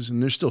Deuces,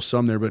 and there's still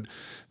some there, but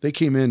they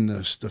came in,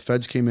 the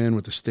feds came in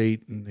with the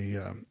state, and they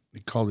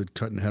called it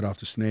cutting the head off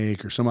the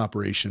snake or some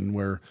operation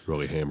where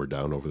really hammered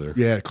down over there.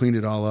 Yeah, cleaned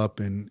it all up,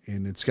 and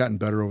it's gotten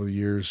better over the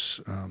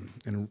years,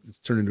 and it's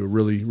turned into a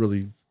really,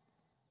 really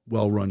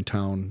well-run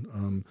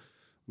town.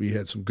 We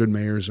had some good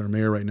mayors. Our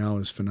mayor right now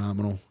is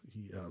phenomenal.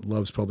 He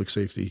loves public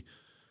safety.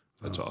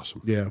 That's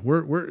awesome. Yeah,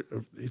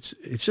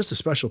 it's just a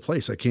special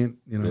place. I can't,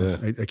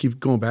 I keep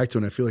going back to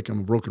it, and I feel like I'm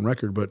a broken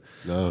record, but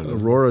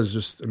Aurora is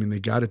just, I mean, they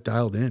got it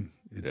dialed in.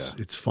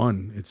 It's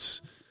fun.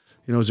 It's,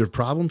 is there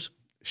problems?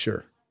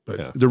 Sure.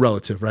 But they're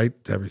relative, right,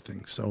 to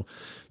everything. So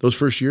those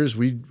first years,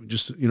 we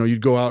just, you'd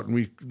go out and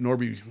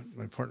Norby,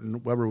 my partner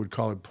Weber, would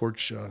call it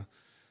porch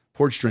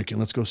drinking.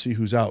 Let's go see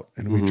who's out.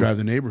 And we'd drive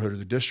the neighborhood or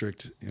the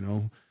district,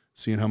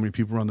 seeing how many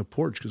people were on the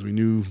porch, because we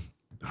knew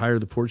the higher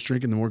the porch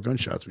drinking, the more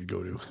gunshots we'd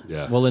go to.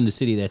 Yeah. Well, in the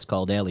city, that's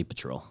called alley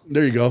patrol.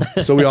 There you go.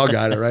 So we all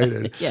got it, right?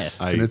 And, yeah.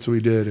 And that's what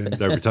we did. And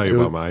did I ever tell you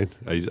about mine?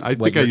 I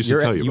think I used to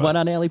tell you about it. You went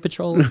on alley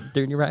patrol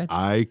during your ride?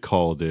 I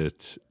called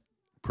it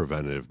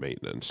preventative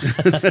maintenance.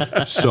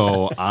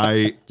 So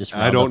I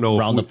don't know.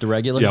 Round up the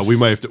regulars. Yeah, we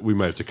might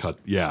have to cut.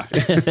 Yeah,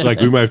 like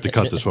we might have to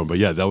cut this one. But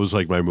yeah, that was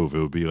like my move. It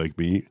would be like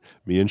me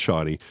and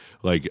Shawnee.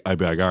 Like I'd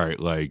be like, all right,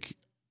 like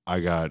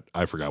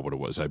I forgot what it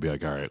was. I'd be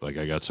like, all right, like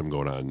I got something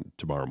going on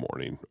tomorrow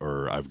morning,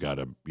 or I've got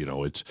to,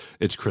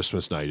 it's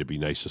Christmas night. It'd be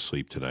nice to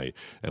sleep tonight,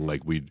 and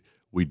like we'd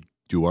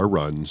do our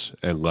runs,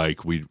 and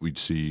like we'd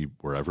see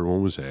where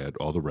everyone was at,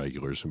 all the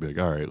regulars, and be like,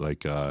 all right,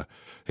 like,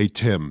 hey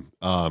Tim,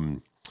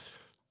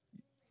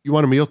 you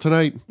want a meal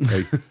tonight?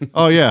 Like,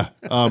 oh yeah.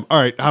 All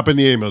right, hop in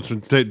the ambulance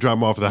and drop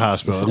him off at the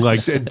hospital.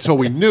 And so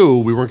we knew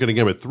we weren't going to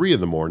get him at 3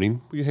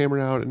 a.m. We hammered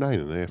out at 9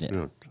 in the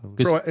afternoon.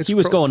 Because he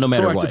was going no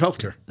matter what.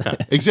 Healthcare. Yeah,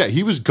 exactly.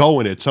 He was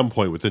going at some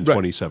point within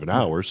 27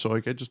 hours. So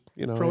like I just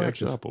I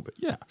acted up a little bit.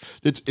 Yeah,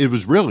 it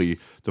was really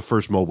the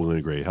first mobile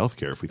integrated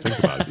healthcare if we think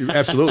about it.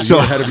 Absolutely, you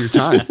were ahead of your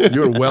time.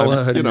 You were well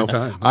ahead of your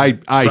time.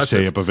 I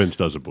say it, but Vince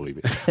doesn't believe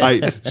me.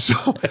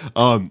 So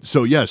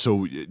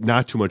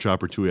not too much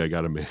opportunity. I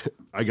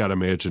got to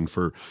imagine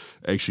for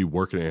actually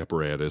working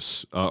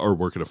apparatus or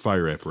working a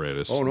fire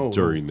apparatus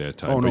during that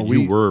time. Oh, no, but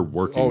you were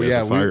working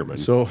as a fireman.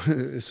 So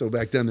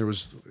back then it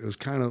was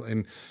kind of,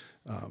 and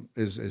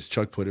as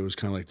Chuck put it, was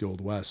kind of like the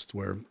Old West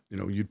where,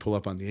 you'd pull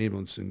up on the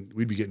ambulance and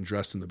we'd be getting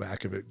dressed in the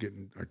back of it,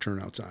 getting our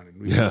turnouts on. And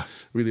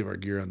we'd leave our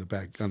gear on the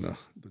back, on the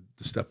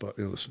step up,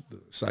 the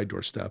side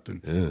door step.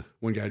 And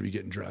one guy would be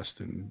getting dressed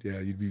and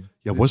you'd be.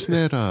 Yeah,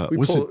 wasn't that, a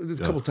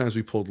couple of times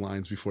we pulled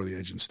lines before the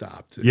engine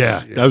stopped.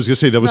 Yeah, I was going to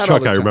say, that was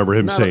Chuck. I remember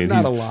him saying,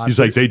 not a lot. He's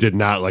like, they did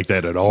not like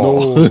that at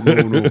all.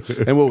 No.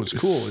 And what was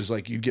cool is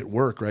like, you'd get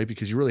work, right?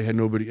 Because you really had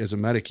nobody, as a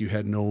medic, you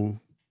had no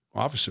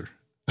officer.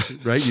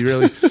 Right,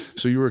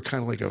 so you were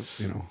kind of like you're a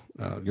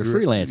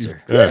freelancer.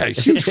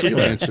 Huge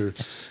freelancer,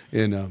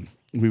 and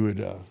we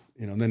would,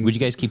 then would you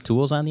guys keep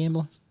tools on the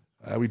ambulance?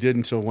 We did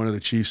until one of the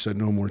chiefs said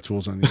no more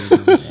tools on the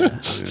ambulance.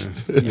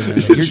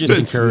 You're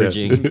just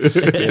encouraging.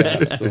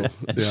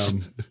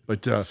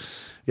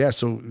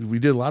 So we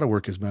did a lot of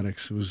work as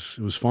medics. It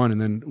was fun, and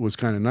then what was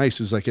kind of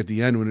nice is like at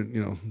the end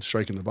when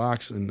striking the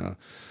box and.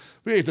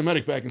 We get the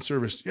medic back in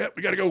service. Yeah,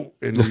 we got to go.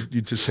 And you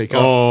just take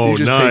up. Oh,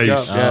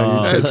 nice.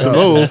 That's the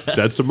move.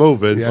 That's the move,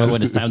 Vince. Yeah.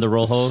 When it's time to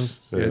roll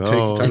hose? Yeah, we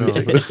got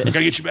to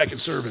get you back in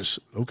service.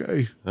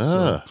 Okay.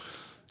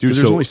 Dude,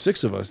 there's only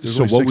 6 of us. There's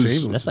only 6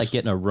 ambulances. That's like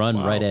getting a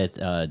run right at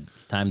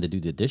time to do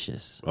the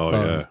dishes. Oh,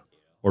 yeah.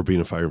 Or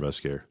being a fire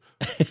investigator.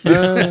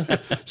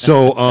 That's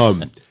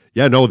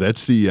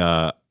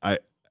the,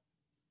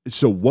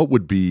 so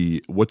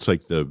what's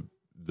like the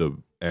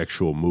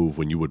actual move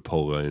when you would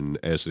pull in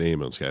as an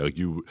ambulance guy? Like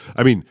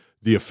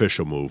the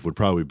official move would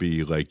probably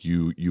be like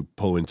you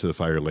pull into the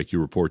fire and like you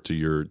report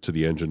to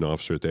the engine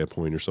officer at that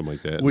point or something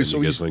like that. And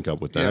you guys link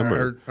up with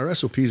them. Our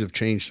SOPs have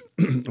changed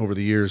over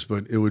the years,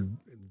 but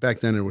back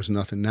then there was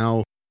nothing.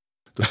 Now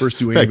the first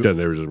due back then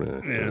there was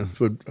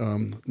but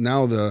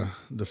now the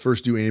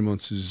first due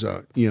ambulance is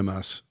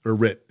EMS or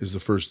RIT is the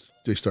first.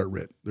 They start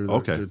RIT. They're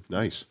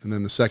nice. And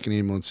then the second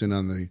ambulance in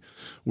on the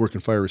work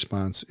and fire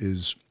response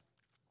is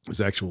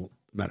actual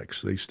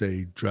medics. They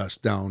stay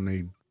dressed down.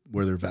 They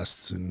wear their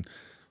vests and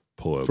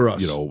pull up, for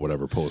us,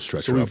 pull a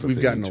stretcher. So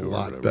we've gotten a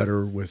lot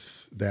better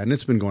with that, and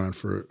it's been going on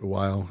for a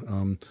while.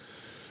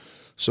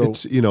 So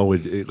it's,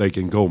 like,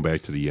 and going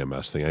back to the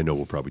EMS thing, I know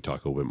we'll probably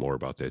talk a little bit more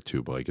about that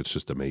too. But like, it's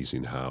just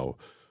amazing how,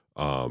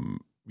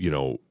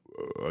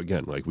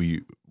 again, like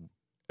we,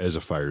 as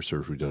a fire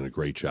service, we've done a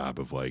great job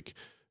of like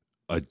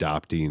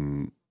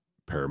adopting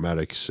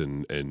paramedics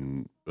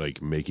and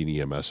like making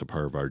EMS a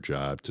part of our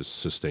job to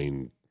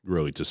sustain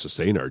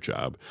our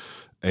job.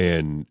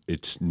 And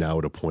it's now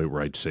at a point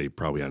where I'd say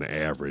probably on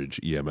average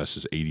EMS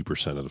is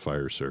 80% of the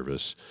fire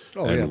service.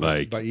 Oh, and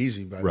by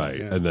easy. Right.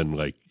 Yeah. And then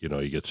like,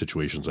 you get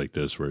situations like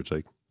this where it's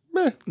like,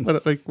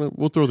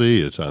 we'll throw the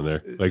idiots on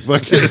there. Like,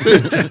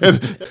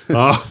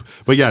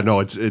 but yeah,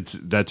 no,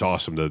 that's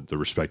awesome. The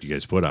respect you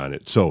guys put on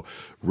it. So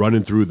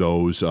running through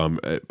those,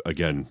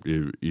 again,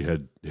 you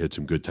had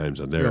some good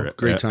times on there.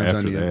 Great times after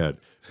on the that.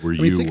 Were I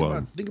mean, you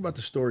think about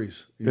the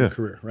stories in your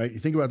career, right? You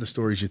think about the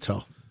stories you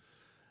tell.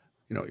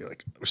 You know, you're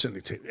like, we're sitting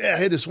at the table. Yeah, I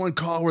had this one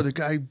call where the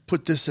guy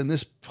put this in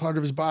this part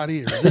of his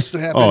body, or this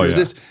happened, or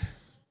this.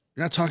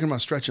 You're not talking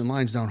about stretching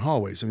lines down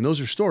hallways. I mean, those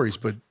are stories,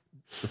 but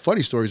the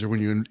funny stories are when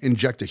you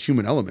inject a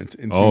human element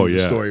into the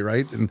story,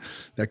 right? And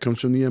that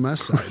comes from the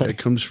EMS side. That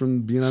comes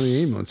from being on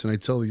the ambulance. And I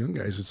tell the young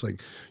guys, it's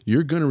like,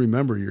 you're going to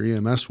remember your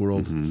EMS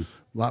world a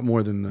lot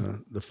more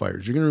than the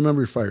fires. You're going to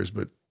remember your fires,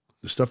 but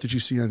the stuff that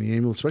you see on the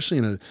ambulance, especially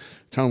in a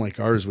town like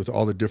ours with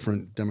all the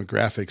different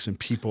demographics and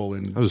people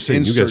and I was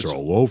saying, you guys are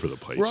all over the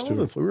place. We're all over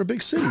the place. We're a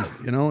big city,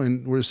 you know,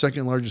 and we're the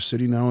second largest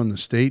city now in the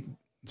state.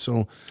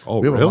 So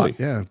we have a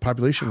lot,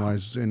 population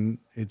wise, and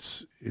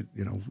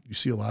you know, you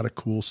see a lot of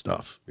cool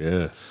stuff.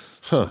 Yeah.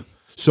 Huh.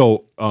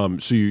 So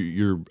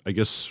you're, I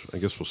guess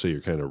we'll say you're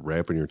kind of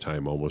wrapping your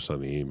time almost on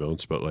the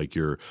ambulance, but like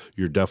you're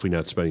definitely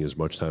not spending as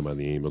much time on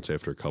the ambulance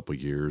after a couple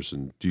of years.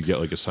 And do you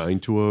get like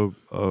assigned to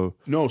a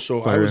No,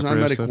 so I was on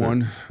Medic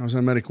One. I was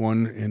on Medic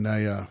One, and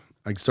I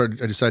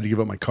decided to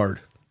give up my card,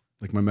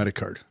 like my Medic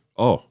card.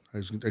 Oh,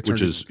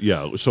 which is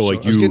So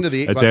like you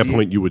at that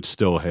point you would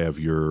still have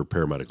your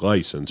paramedic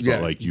license,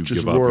 but like you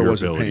give up your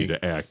ability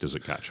to act as a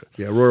gotcha.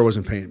 Yeah, Aurora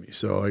wasn't paying me,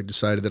 so I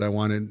decided that I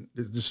wanted.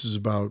 This is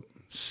about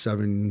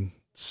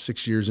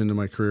 6 years into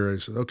my career. I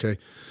said, okay,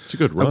 it's a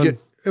good run.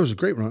 It was a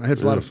great run. I had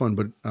a lot of fun,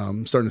 but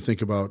I'm starting to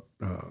think about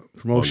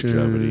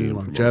promotion,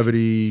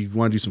 longevity.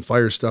 Want to do some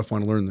fire stuff.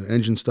 Want to learn the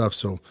engine stuff.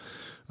 So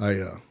I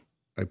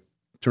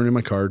turned in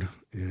my card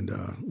and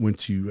went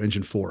to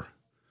Engine 4.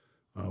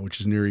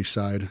 Which is near East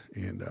Side,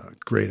 and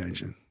great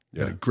engine.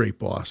 Had a great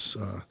boss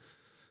at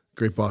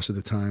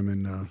the time.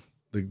 And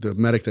the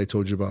medic that I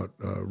told you about,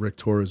 Rick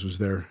Torres, was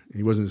there.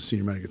 He wasn't a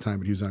senior medic at the time,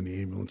 but he was on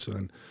the ambulance.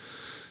 And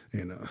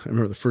I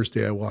remember the first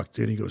day I walked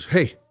in, he goes,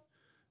 "Hey,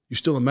 you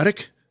still a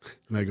medic?"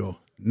 And I go,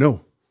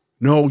 No,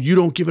 you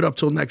don't give it up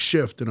till next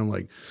shift. And I'm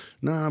like,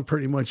 "Nah, I'm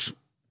pretty much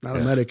not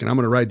a medic, and I'm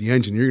going to ride the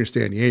engine. You're going to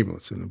stay on the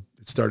ambulance." And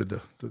it started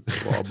the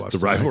ball bust. The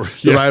rivalry.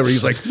 The rivalry.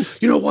 He's like,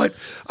 "You know what?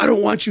 I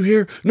don't want you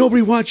here.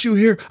 Nobody wants you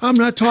here. I'm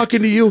not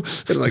talking to you."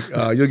 And I'm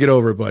like, "You'll get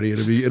over it, buddy.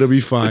 It'll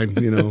be fine,"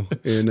 you know.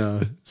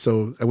 And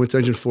so I went to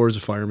Engine 4 as a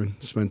fireman.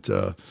 Spent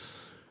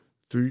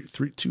 2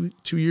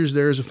 years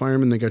there as a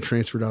fireman. Then got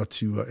transferred out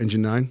to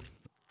Engine 9.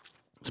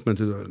 Spent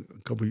a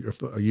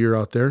year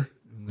out there,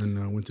 and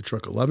then went to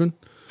Truck 11.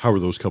 How were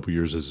those couple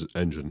years as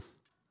engine?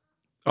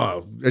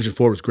 Engine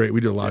 4 was great. We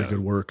did a lot of good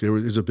work. It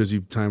was a busy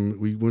time.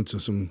 We went to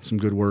some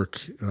good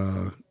work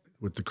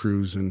with the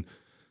crews, and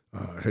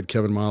had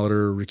Kevin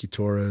Molitor, Ricky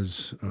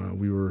Torres.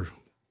 We were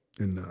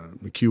in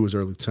McHugh was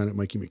our lieutenant,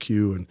 Mikey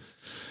McHugh, and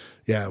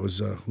it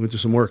was we went to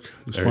some work.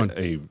 It was fun.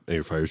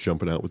 Any fires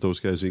jumping out with those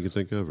guys that you can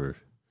think of,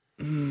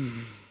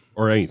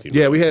 or anything?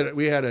 Yeah, we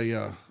had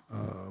a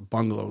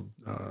bungalow,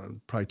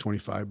 probably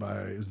 25 by.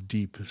 It was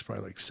deep. It's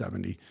probably like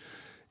 70,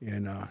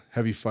 and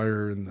heavy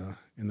fire in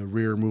the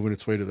rear, moving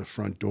its way to the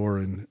front door,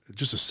 and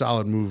just a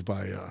solid move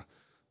by the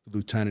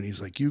lieutenant.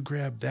 He's like, "You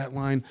grab that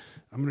line,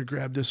 I'm going to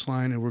grab this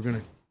line, and we're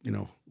going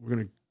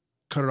to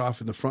cut it off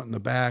in the front and the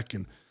back."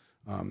 And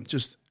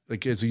just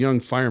like as a young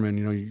fireman,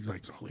 you know, you're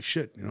like, "Holy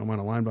shit, you know, I'm on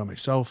a line by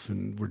myself,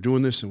 and we're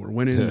doing this, and we're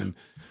winning." Yeah. And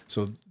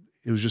so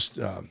it was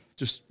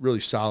just really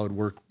solid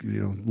work,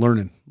 you know,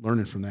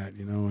 learning from that,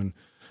 you know, and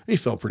he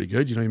felt pretty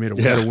good. You know, you made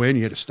a win,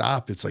 you had to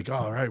stop. It's like, "Oh,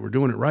 all right, we're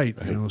doing it right,"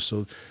 you know.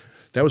 So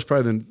that was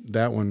probably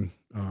that one.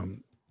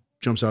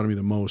 Jumps out at me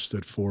the most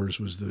at Fours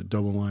was the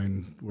double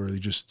line where they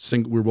just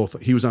we were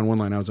both. He was on one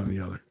line, I was on the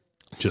other.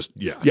 Just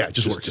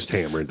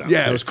hammering down.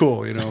 Yeah, it was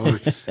cool, you know.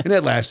 And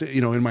that lasted,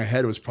 you know, in my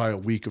head it was probably a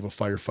week of a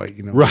firefight,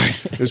 you know.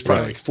 Right. It was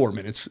probably like 4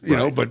 minutes, you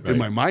know, but in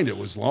my mind it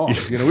was long.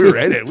 You know, we were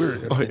in it. We were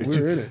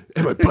in it.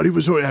 And my buddy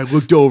was. I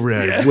looked over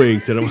at him,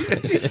 winked, and I'm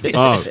like,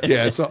 "Oh,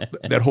 yeah." It's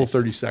that whole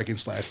 30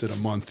 seconds lasted a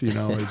month, you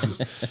know.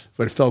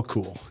 But it felt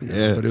cool.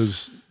 Yeah. But it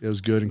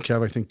was good. And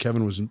I think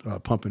Kevin was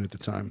pumping at the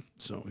time,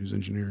 so he was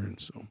engineering.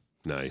 So.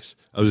 Nice.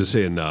 I was just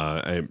saying,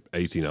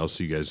 anything else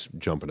you guys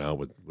jumping out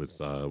with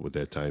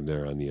that time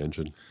there on the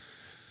engine?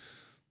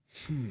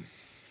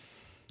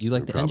 You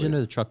like the engine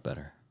or the truck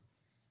better?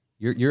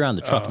 You're on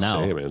the truck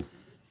now. Say, man.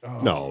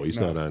 No, he's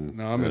not on.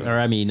 No, I'm or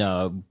I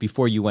mean,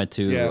 before you went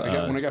to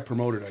when I got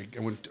promoted, I got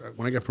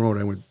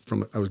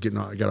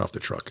off the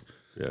truck.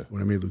 Yeah.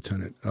 When I made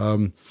lieutenant.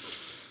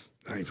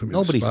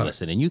 Nobody's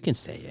listening. You can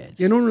say it.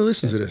 Yeah, no one really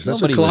listens to this.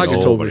 That's what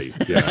Kalaga told me.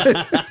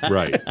 Yeah,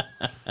 right.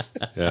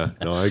 Yeah,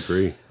 no, I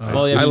agree.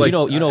 Well, yeah,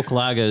 you know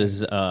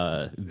Kalaga's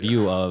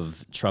view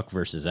of truck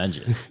versus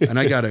engine, and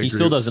I got he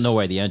still doesn't know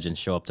why the engines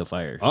show up to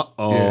fires.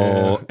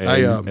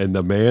 And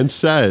the man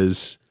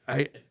says,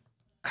 I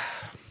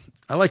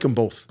like them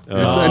both.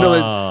 I know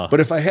that, but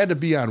if I had to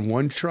be on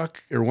one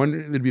truck or one,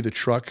 it'd be the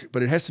truck.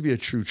 But it has to be a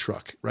true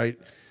truck, right?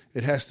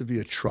 It has to be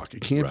a truck.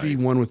 It can't be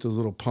one with the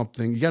little pump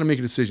thing. You got to make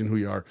a decision who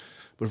you are.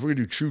 But if we're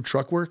gonna do true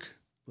truck work,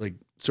 like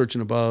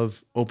searching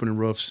above, opening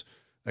roofs,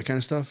 that kind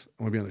of stuff,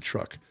 I want to be on the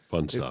truck.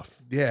 Fun stuff.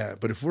 Yeah,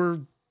 but if we're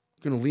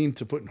gonna lean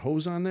to putting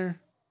hose on there,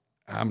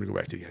 I'm gonna go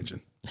back to the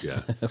engine.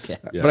 Yeah. Okay.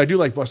 Yeah. But I do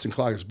like busting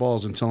Kalaga's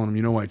balls and telling him,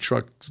 you know why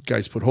truck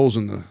guys put holes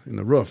in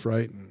the roof,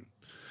 right? And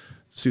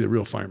see the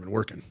real fireman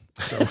working.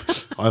 So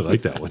I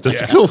like that one.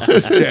 That's cool.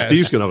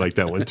 Steve's gonna like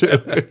that one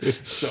too.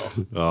 So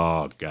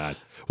oh God.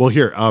 Well,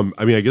 here. I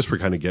mean, I guess we're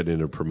kind of getting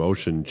into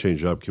promotion.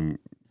 Change it up. Can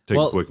take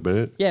a quick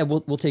minute. Yeah,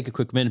 we'll take a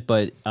quick minute.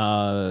 But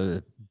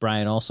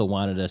Brian also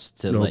wanted us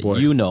to let boy.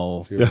 you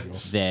know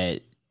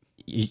that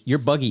your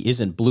buggy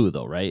isn't blue,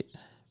 though, right?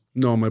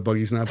 no, my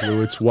buggy's not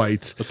blue. It's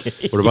white.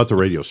 Okay. What about the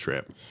radio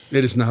strap?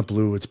 It is not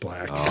blue. It's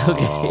black.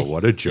 Oh,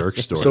 what a jerk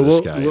story! So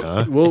This guy,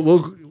 huh?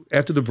 we'll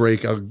after the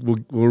break,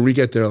 when we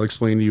get there, I'll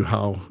explain to you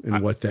how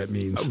and what that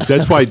means.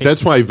 That's why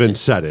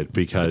Vince said it,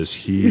 because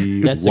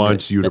he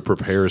wants you to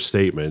prepare a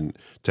statement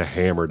to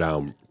hammer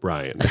down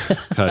Brian.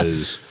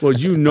 Because Well,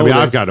 you know, I mean,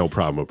 I've got no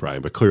problem with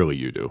Brian, but clearly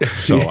you do.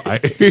 So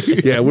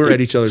yeah, we're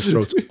at each other's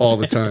throats all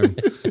the time.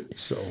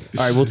 So All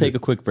right, we'll take a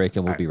quick break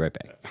and we'll be right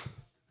back.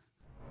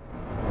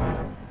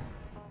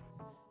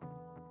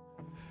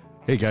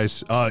 Hey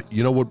guys,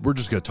 you know what? We're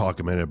just going to talk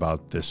a minute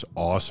about this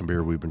awesome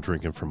beer we've been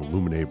drinking from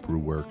Illuminated Brew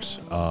Works.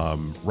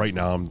 Right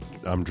now,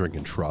 I'm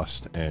drinking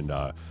Trust, and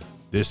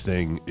this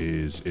thing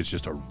it's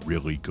just a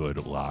really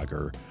good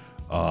lager.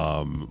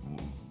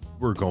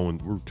 We're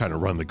kind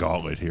of running the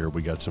gauntlet here.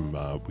 We got some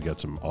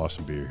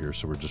awesome beer here,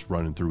 so we're just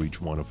running through each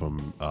one of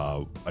them.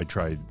 I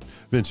tried,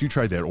 Vince, you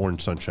tried that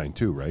Orange Sunshine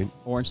too, right?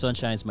 Orange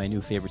Sunshine is my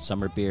new favorite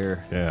summer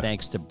beer. Yeah.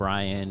 Thanks to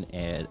Brian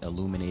at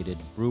Illuminated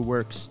Brew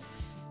Works.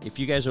 If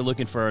you guys are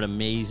looking for an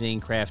amazing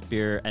craft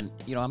beer, and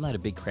I'm not a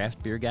big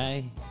craft beer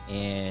guy,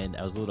 and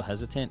I was a little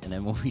hesitant, and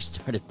then when we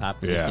started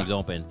popping these things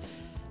open,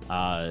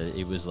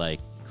 it was like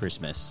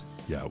Christmas.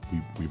 Yeah,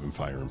 we've been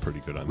firing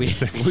pretty good on these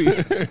things.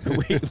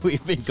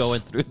 We've been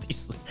going through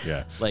these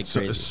like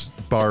crazy.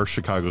 Bar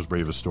Chicago's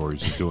Bravest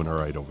Stories is doing all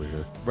right over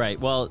here. Right.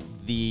 Well,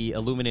 the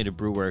Illuminated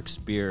Brew Works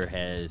beer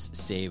has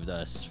saved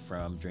us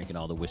from drinking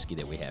all the whiskey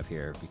that we have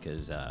here,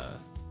 because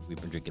we've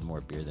been drinking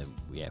more beer than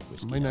we have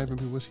whiskey. Might not even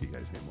be whiskey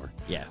guys anymore.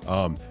 Yeah.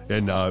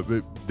 And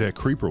that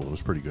Creeper one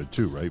was pretty good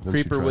too, right?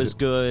 Vince, Creeper was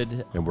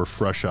good. And we're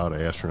fresh out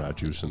of Astronaut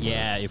Juice.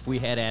 Yeah, if we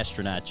had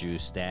Astronaut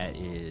Juice, that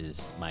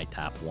is my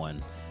top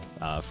one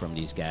from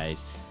these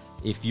guys.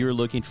 If you're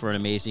looking for an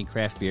amazing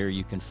craft beer,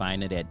 you can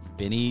find it at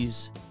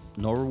Binny's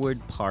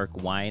Norwood Park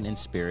Wine and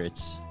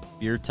Spirits,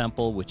 Beer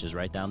Temple, which is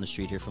right down the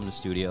street here from the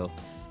studio.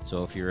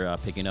 So if you're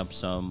picking up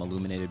some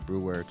Illuminated Brew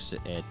Works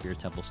at Beer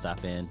Temple,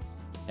 stop in,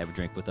 have a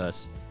drink with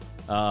us.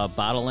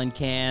 Bottle and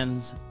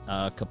cans,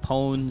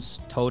 Capone's,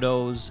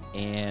 Toto's,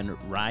 and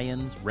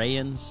Rayans,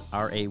 Rayans.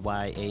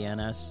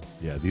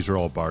 Yeah, these are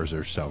all bars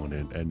they're selling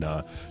it, and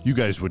you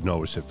guys would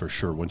notice it for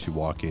sure once you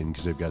walk in,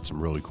 because they've got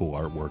some really cool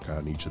artwork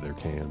on each of their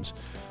cans.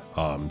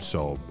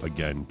 So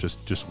again,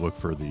 just look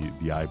for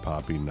the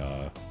eye-popping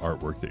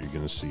artwork that you're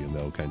going to see, and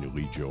they'll kind of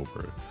lead you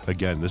over it.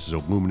 Again, this is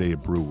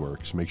Illuminated Brew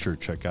Works. Make sure to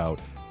check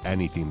out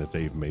anything that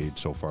they've made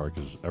so far,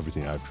 because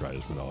everything I've tried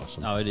has been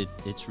awesome. Oh,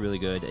 it's really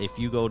good. If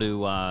you go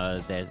to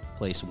that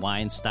place,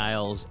 Wine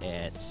Styles,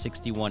 at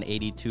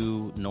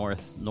 6182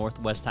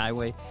 Northwest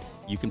Highway,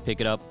 you can pick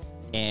it up.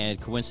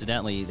 And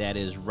coincidentally, that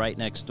is right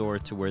next door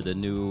to where the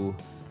new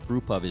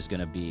brew pub is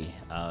going to be.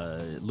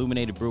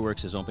 Illuminated Brew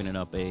Works is opening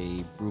up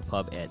a brew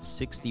pub at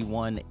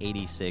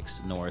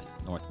 6186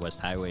 Northwest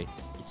Highway.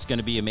 It's going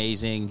to be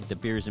amazing. The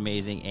beer is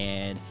amazing,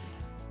 and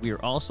we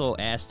are also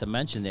asked to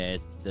mention that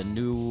the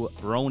new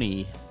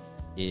Brony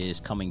is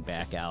coming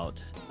back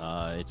out.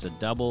 It's a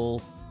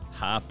double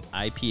hop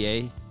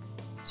IPA.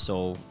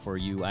 So for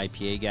you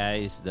IPA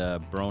guys,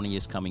 the Brony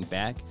is coming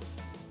back.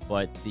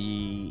 But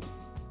the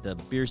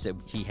beers that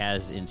he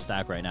has in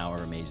stock right now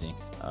are amazing.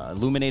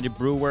 Illuminated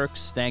Brew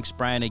Works, thanks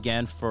Brian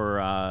again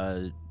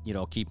for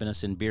keeping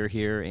us in beer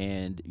here.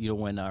 And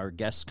when our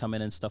guests come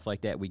in and stuff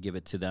like that, we give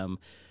it to them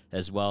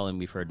as well. And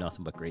we've heard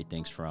nothing but great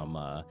things from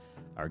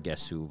our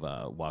guests who've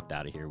walked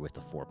out of here with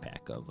a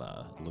 4-pack of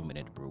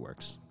Illuminated Brew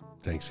Works.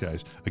 Thanks,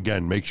 guys.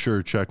 Again, make sure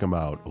to check them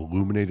out,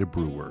 Illuminated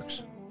Brew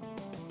Works.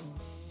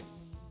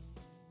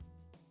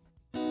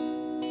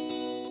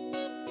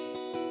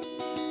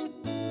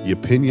 The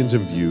opinions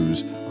and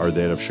views are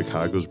that of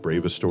Chicago's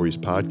Bravest Stories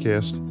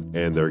podcast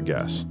and their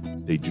guests.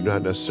 They do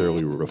not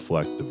necessarily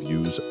reflect the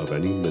views of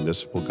any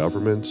municipal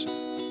governments,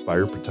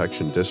 fire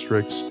protection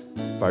districts,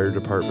 fire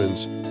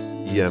departments,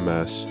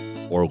 EMS,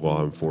 or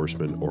law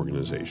enforcement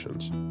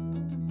organizations.